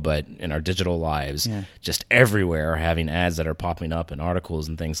world, but in our digital lives, just everywhere having ads that are popping up in articles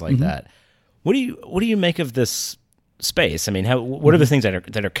and things like that. What do you make of this space? I mean, what are the things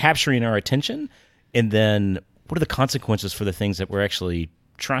that are capturing our attention? And then what are the consequences for the things that we're actually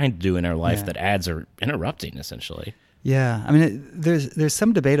trying to do in our life that ads are interrupting, essentially? Yeah, I mean, there's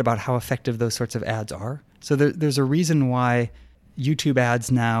some debate about how effective those sorts of ads are. So there's a reason why YouTube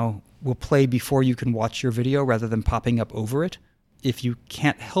ads now will play before you can watch your video rather than popping up over it. If you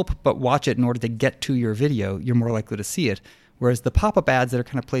can't help but watch it in order to get to your video, you're more likely to see it. Whereas the pop-up ads that are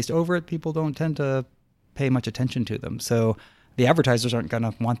kind of placed over it, people don't tend to pay much attention to them. So the advertisers aren't going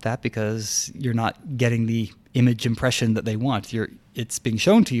to want that because you're not getting the image impression that they want. It's being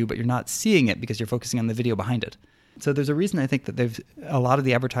shown to you, but you're not seeing it because you're focusing on the video behind it. So there's a reason I think that a lot of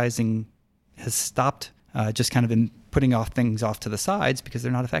the advertising has stopped just kind of in putting things off to the sides because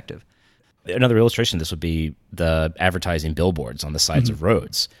they're not effective. Another illustration of this would be the advertising billboards on the sides of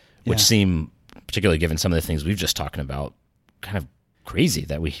roads, which seem, particularly given some of the things we've just talking about, kind of crazy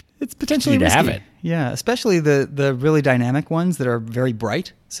that it's potentially to have it. Yeah, especially the really dynamic ones that are very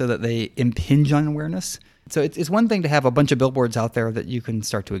bright so that they impinge on awareness. So it's one thing to have a bunch of billboards out there that you can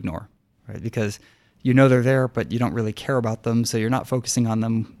start to ignore, right? Because you know they're there, but you don't really care about them, so you're not focusing on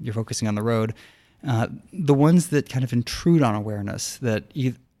them, you're focusing on the road. The ones that kind of intrude on awareness,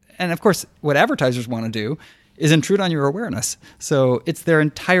 and of course, what advertisers want to do is intrude on your awareness. So it's their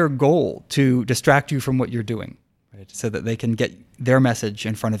entire goal to distract you from what you're doing, right? So that they can get their message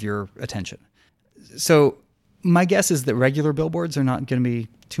in front of your attention. So my guess is that regular billboards are not going to be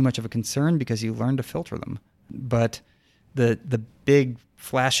too much of a concern because you learn to filter them. But the big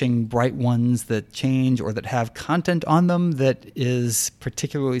flashing bright ones that change or that have content on them that is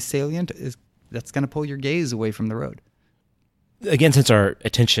particularly salient, that's going to pull your gaze away from the road. Again, since our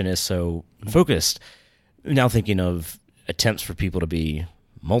attention is so focused, now thinking of attempts for people to be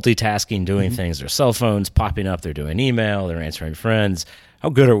multitasking, doing things, their cell phones popping up, they're doing email, they're answering friends. How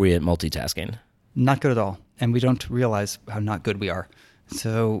good are we at multitasking? Not good at all. And we don't realize how not good we are.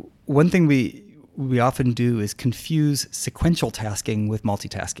 So one thing we often do is confuse sequential tasking with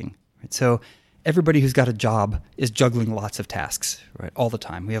multitasking. Right? So everybody who's got a job is juggling lots of tasks, right, all the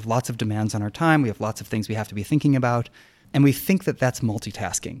time. We have lots of demands on our time. We have lots of things we have to be thinking about. And we think that that's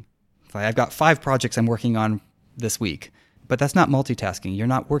multitasking. I've got 5 projects I'm working on this week, but that's not multitasking. You're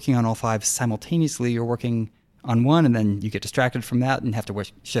not working on all 5 simultaneously. You're working on one, and then you get distracted from that and have to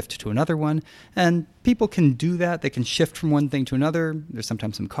shift to another one. And people can do that. They can shift from one thing to another. There's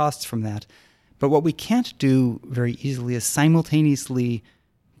sometimes some costs from that. But what we can't do very easily is simultaneously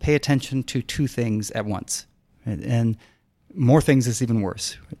pay attention to two things at once. Right? And more things is even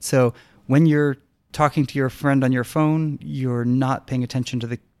worse. Right? So when you're talking to your friend on your phone, you're not paying attention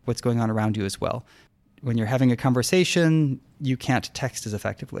to what's going on around you as well. When you're having a conversation, you can't text as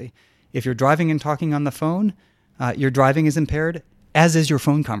effectively. If you're driving and talking on the phone, your driving is impaired, as is your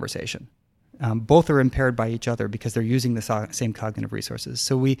phone conversation. Both are impaired by each other because they're using the same cognitive resources.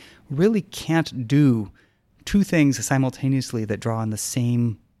 So we really can't do two things simultaneously that draw on the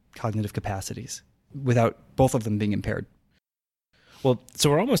same cognitive capacities without both of them being impaired. Well, so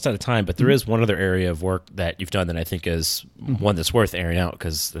we're almost out of time, but there is one other area of work that you've done that I think is one that's worth airing out,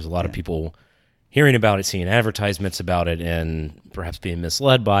 because there's a lot of people hearing about it, seeing advertisements about it, and perhaps being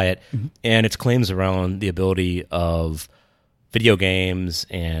misled by it. And it's claims around the ability of video games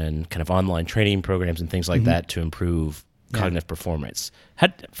and kind of online training programs and things like that to improve cognitive performance.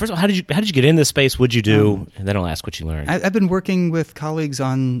 First of all, how did you get in this space? What'd you do? And then I'll ask what you learned. I've been working with colleagues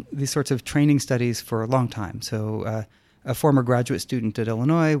on these sorts of training studies for a long time. So a former graduate student at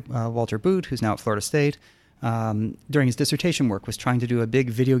Illinois, Walter Boot, who's now at Florida State, during his dissertation work was trying to do a big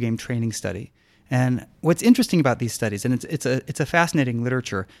video game training study. And what's interesting about these studies, and it's a fascinating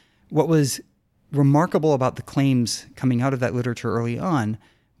literature, what was remarkable about the claims coming out of that literature early on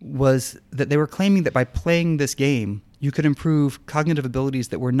was that they were claiming that by playing this game, you could improve cognitive abilities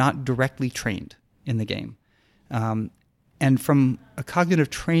that were not directly trained in the game. And from a cognitive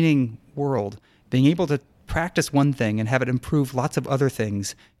training world, being able to practice one thing and have it improve lots of other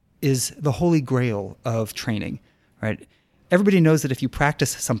things is the holy grail of training, right? Everybody knows that if you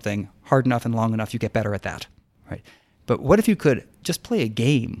practice something hard enough and long enough, you get better at that, right? But what if you could just play a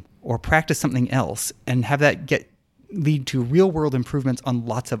game or practice something else and have that lead to real-world improvements on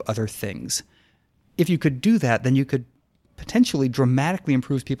lots of other things? If you could do that, then you could potentially dramatically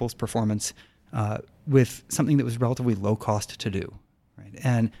improve people's performance with something that was relatively low cost to do. Right?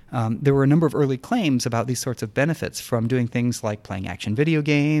 And there were a number of early claims about these sorts of benefits from doing things like playing action video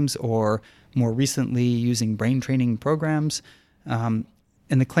games or more recently using brain training programs. And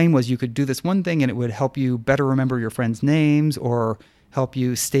the claim was you could do this one thing and it would help you better remember your friends' names or help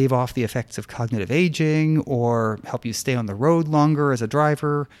you stave off the effects of cognitive aging or help you stay on the road longer as a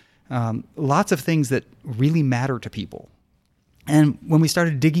driver. Lots of things that really matter to people. And when we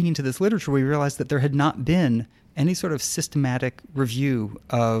started digging into this literature, we realized that there had not been any sort of systematic review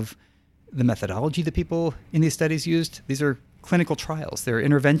of the methodology that people in these studies used. These are clinical trials. They're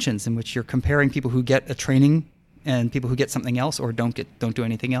interventions in which you're comparing people who get a training and people who get something else or don't do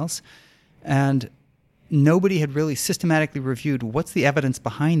anything else. And nobody had really systematically reviewed what's the evidence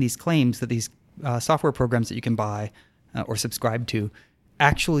behind these claims that these software programs that you can buy or subscribe to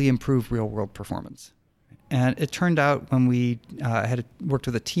actually improve real-world performance. And it turned out when we had worked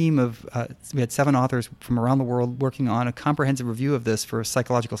with a team of, we had 7 authors from around the world working on a comprehensive review of this for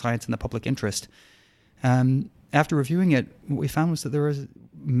psychological science and the public interest. After reviewing it, what we found was that there was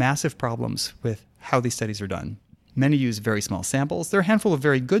massive problems with how these studies are done. Many use very small samples. There are a handful of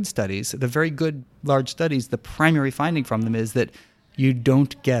very good studies. The very good large studies, the primary finding from them is that you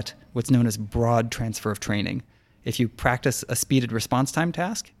don't get what's known as broad transfer of training. If you practice a speeded response time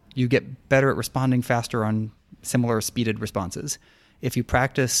task, you get better at responding faster on similar speeded responses. If you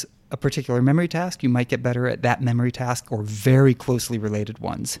practice a particular memory task, you might get better at that memory task or very closely related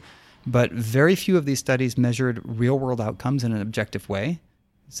ones. But very few of these studies measured real-world outcomes in an objective way.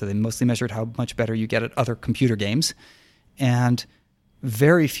 So they mostly measured how much better you get at other computer games. And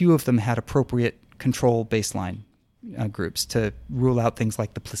very few of them had appropriate control baseline groups to rule out things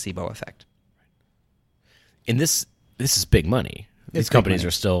like the placebo effect. And this is big money. These companies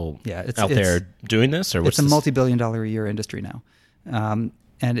are still out there doing this? Or it's a multi-billion-dollar a year industry now.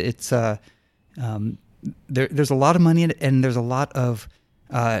 And it's there's a lot of money in it, and there's a lot of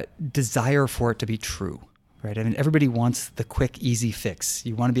desire for it to be true. Right? I mean, everybody wants the quick, easy fix.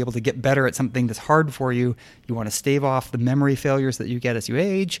 You want to be able to get better at something that's hard for you. You want to stave off the memory failures that you get as you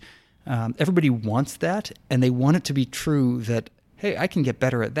age. Everybody wants that, and they want it to be true that, hey, I can get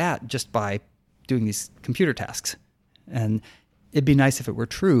better at that just by doing these computer tasks. And it'd be nice if it were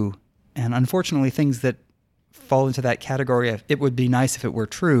true. And unfortunately, things that fall into that category of it would be nice if it were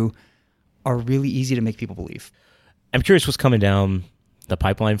true are really easy to make people believe. I'm curious what's coming down the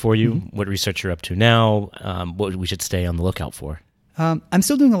pipeline for you, what research you're up to now, what we should stay on the lookout for. I'm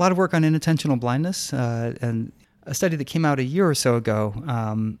still doing a lot of work on inattentional blindness, and a study that came out a year or so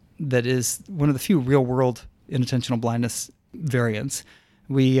ago that is one of the few real-world inattentional blindness variants.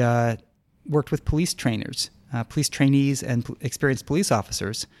 We worked with police trainers police trainees and experienced police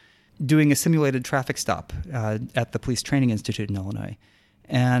officers doing a simulated traffic stop at the Police Training Institute in Illinois.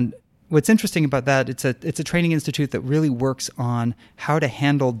 And what's interesting about that, it's a training institute that really works on how to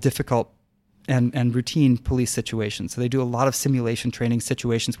handle difficult and routine police situations. So they do a lot of simulation training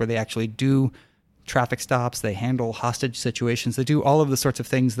situations where they actually do traffic stops, they handle hostage situations, they do all of the sorts of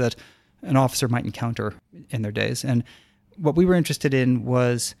things that an officer might encounter in their days. And what we were interested in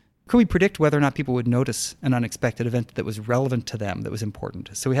was, could we predict whether or not people would notice an unexpected event that was relevant to them, that was important?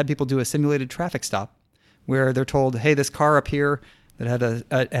 So we had people do a simulated traffic stop where they're told, hey, this car up here that had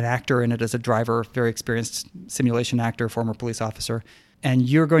an actor in it as a driver, very experienced simulation actor, former police officer, and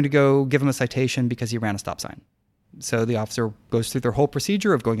you're going to go give him a citation because he ran a stop sign. So the officer goes through their whole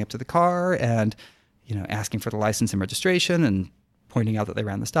procedure of going up to the car and, asking for the license and registration and pointing out that they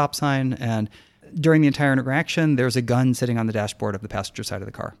ran the stop sign. And during the entire interaction, there's a gun sitting on the dashboard of the passenger side of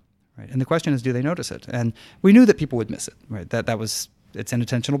the car. Right? And the question is, do they notice it? And we knew that people would miss it. Right? It's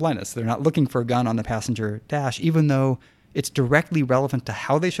inattentional blindness. They're not looking for a gun on the passenger dash, even though it's directly relevant to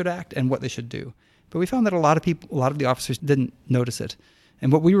how they should act and what they should do. But we found that a lot of the officers didn't notice it.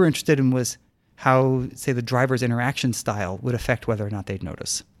 And what we were interested in was how, say, the driver's interaction style would affect whether or not they'd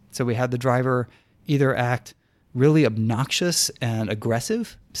notice. So we had the driver either act really obnoxious and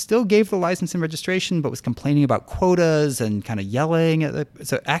aggressive, still gave the license and registration, but was complaining about quotas and kind of yelling.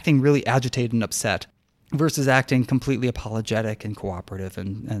 So acting really agitated and upset versus acting completely apologetic and cooperative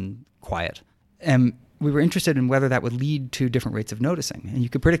and quiet. And we were interested in whether that would lead to different rates of noticing. And you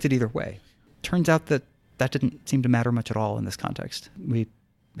could predict it either way. Turns out that didn't seem to matter much at all in this context. We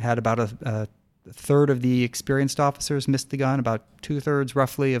had about a third of the experienced officers missed the gun, about 2/3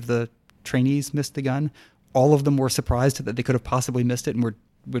 roughly of the trainees missed the gun. All of them were surprised that they could have possibly missed it and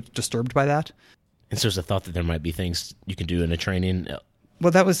were disturbed by that. And so there's a thought that there might be things you can do in a training.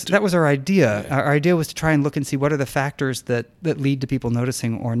 Well, that was our idea. Our idea was to try and look and see what are the factors that lead to people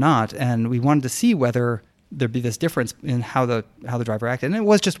noticing or not. And we wanted to see whether there'd be this difference in how the driver acted. And it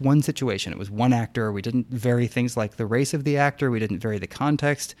was just one situation. It was one actor. We didn't vary things like the race of the actor. We didn't vary the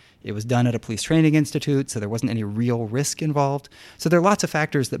context. It was done at a police training institute, so there wasn't any real risk involved. So there are lots of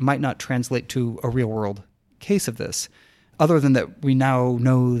factors that might not translate to a real-world case of this, other than that we now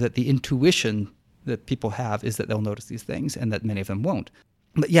know that the intuition that people have is that they'll notice these things and that many of them won't.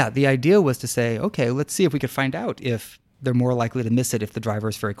 But yeah, the idea was to say, okay, let's see if we could find out if they're more likely to miss it if the driver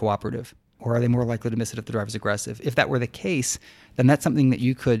is very cooperative. Or are they more likely to miss it if the driver's aggressive? If that were the case, then that's something that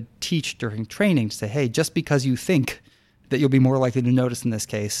you could teach during training to say, hey, just because you think that you'll be more likely to notice in this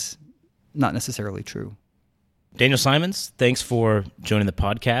case, not necessarily true. Daniel Simons, thanks for joining the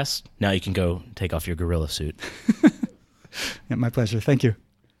podcast. Now you can go take off your gorilla suit. Yeah, my pleasure. Thank you.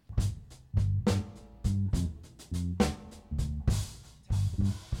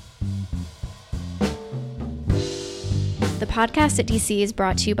 The podcast at DC is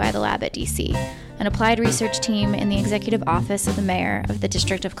brought to you by the Lab at DC, an applied research team in the Executive Office of the Mayor of the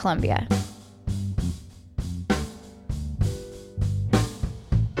District of Columbia.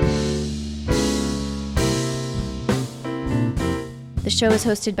 The show is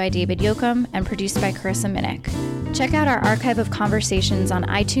hosted by David Yoakum and produced by Carissa Minnick. Check out our archive of conversations on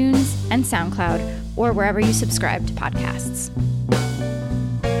iTunes and SoundCloud or wherever you subscribe to podcasts.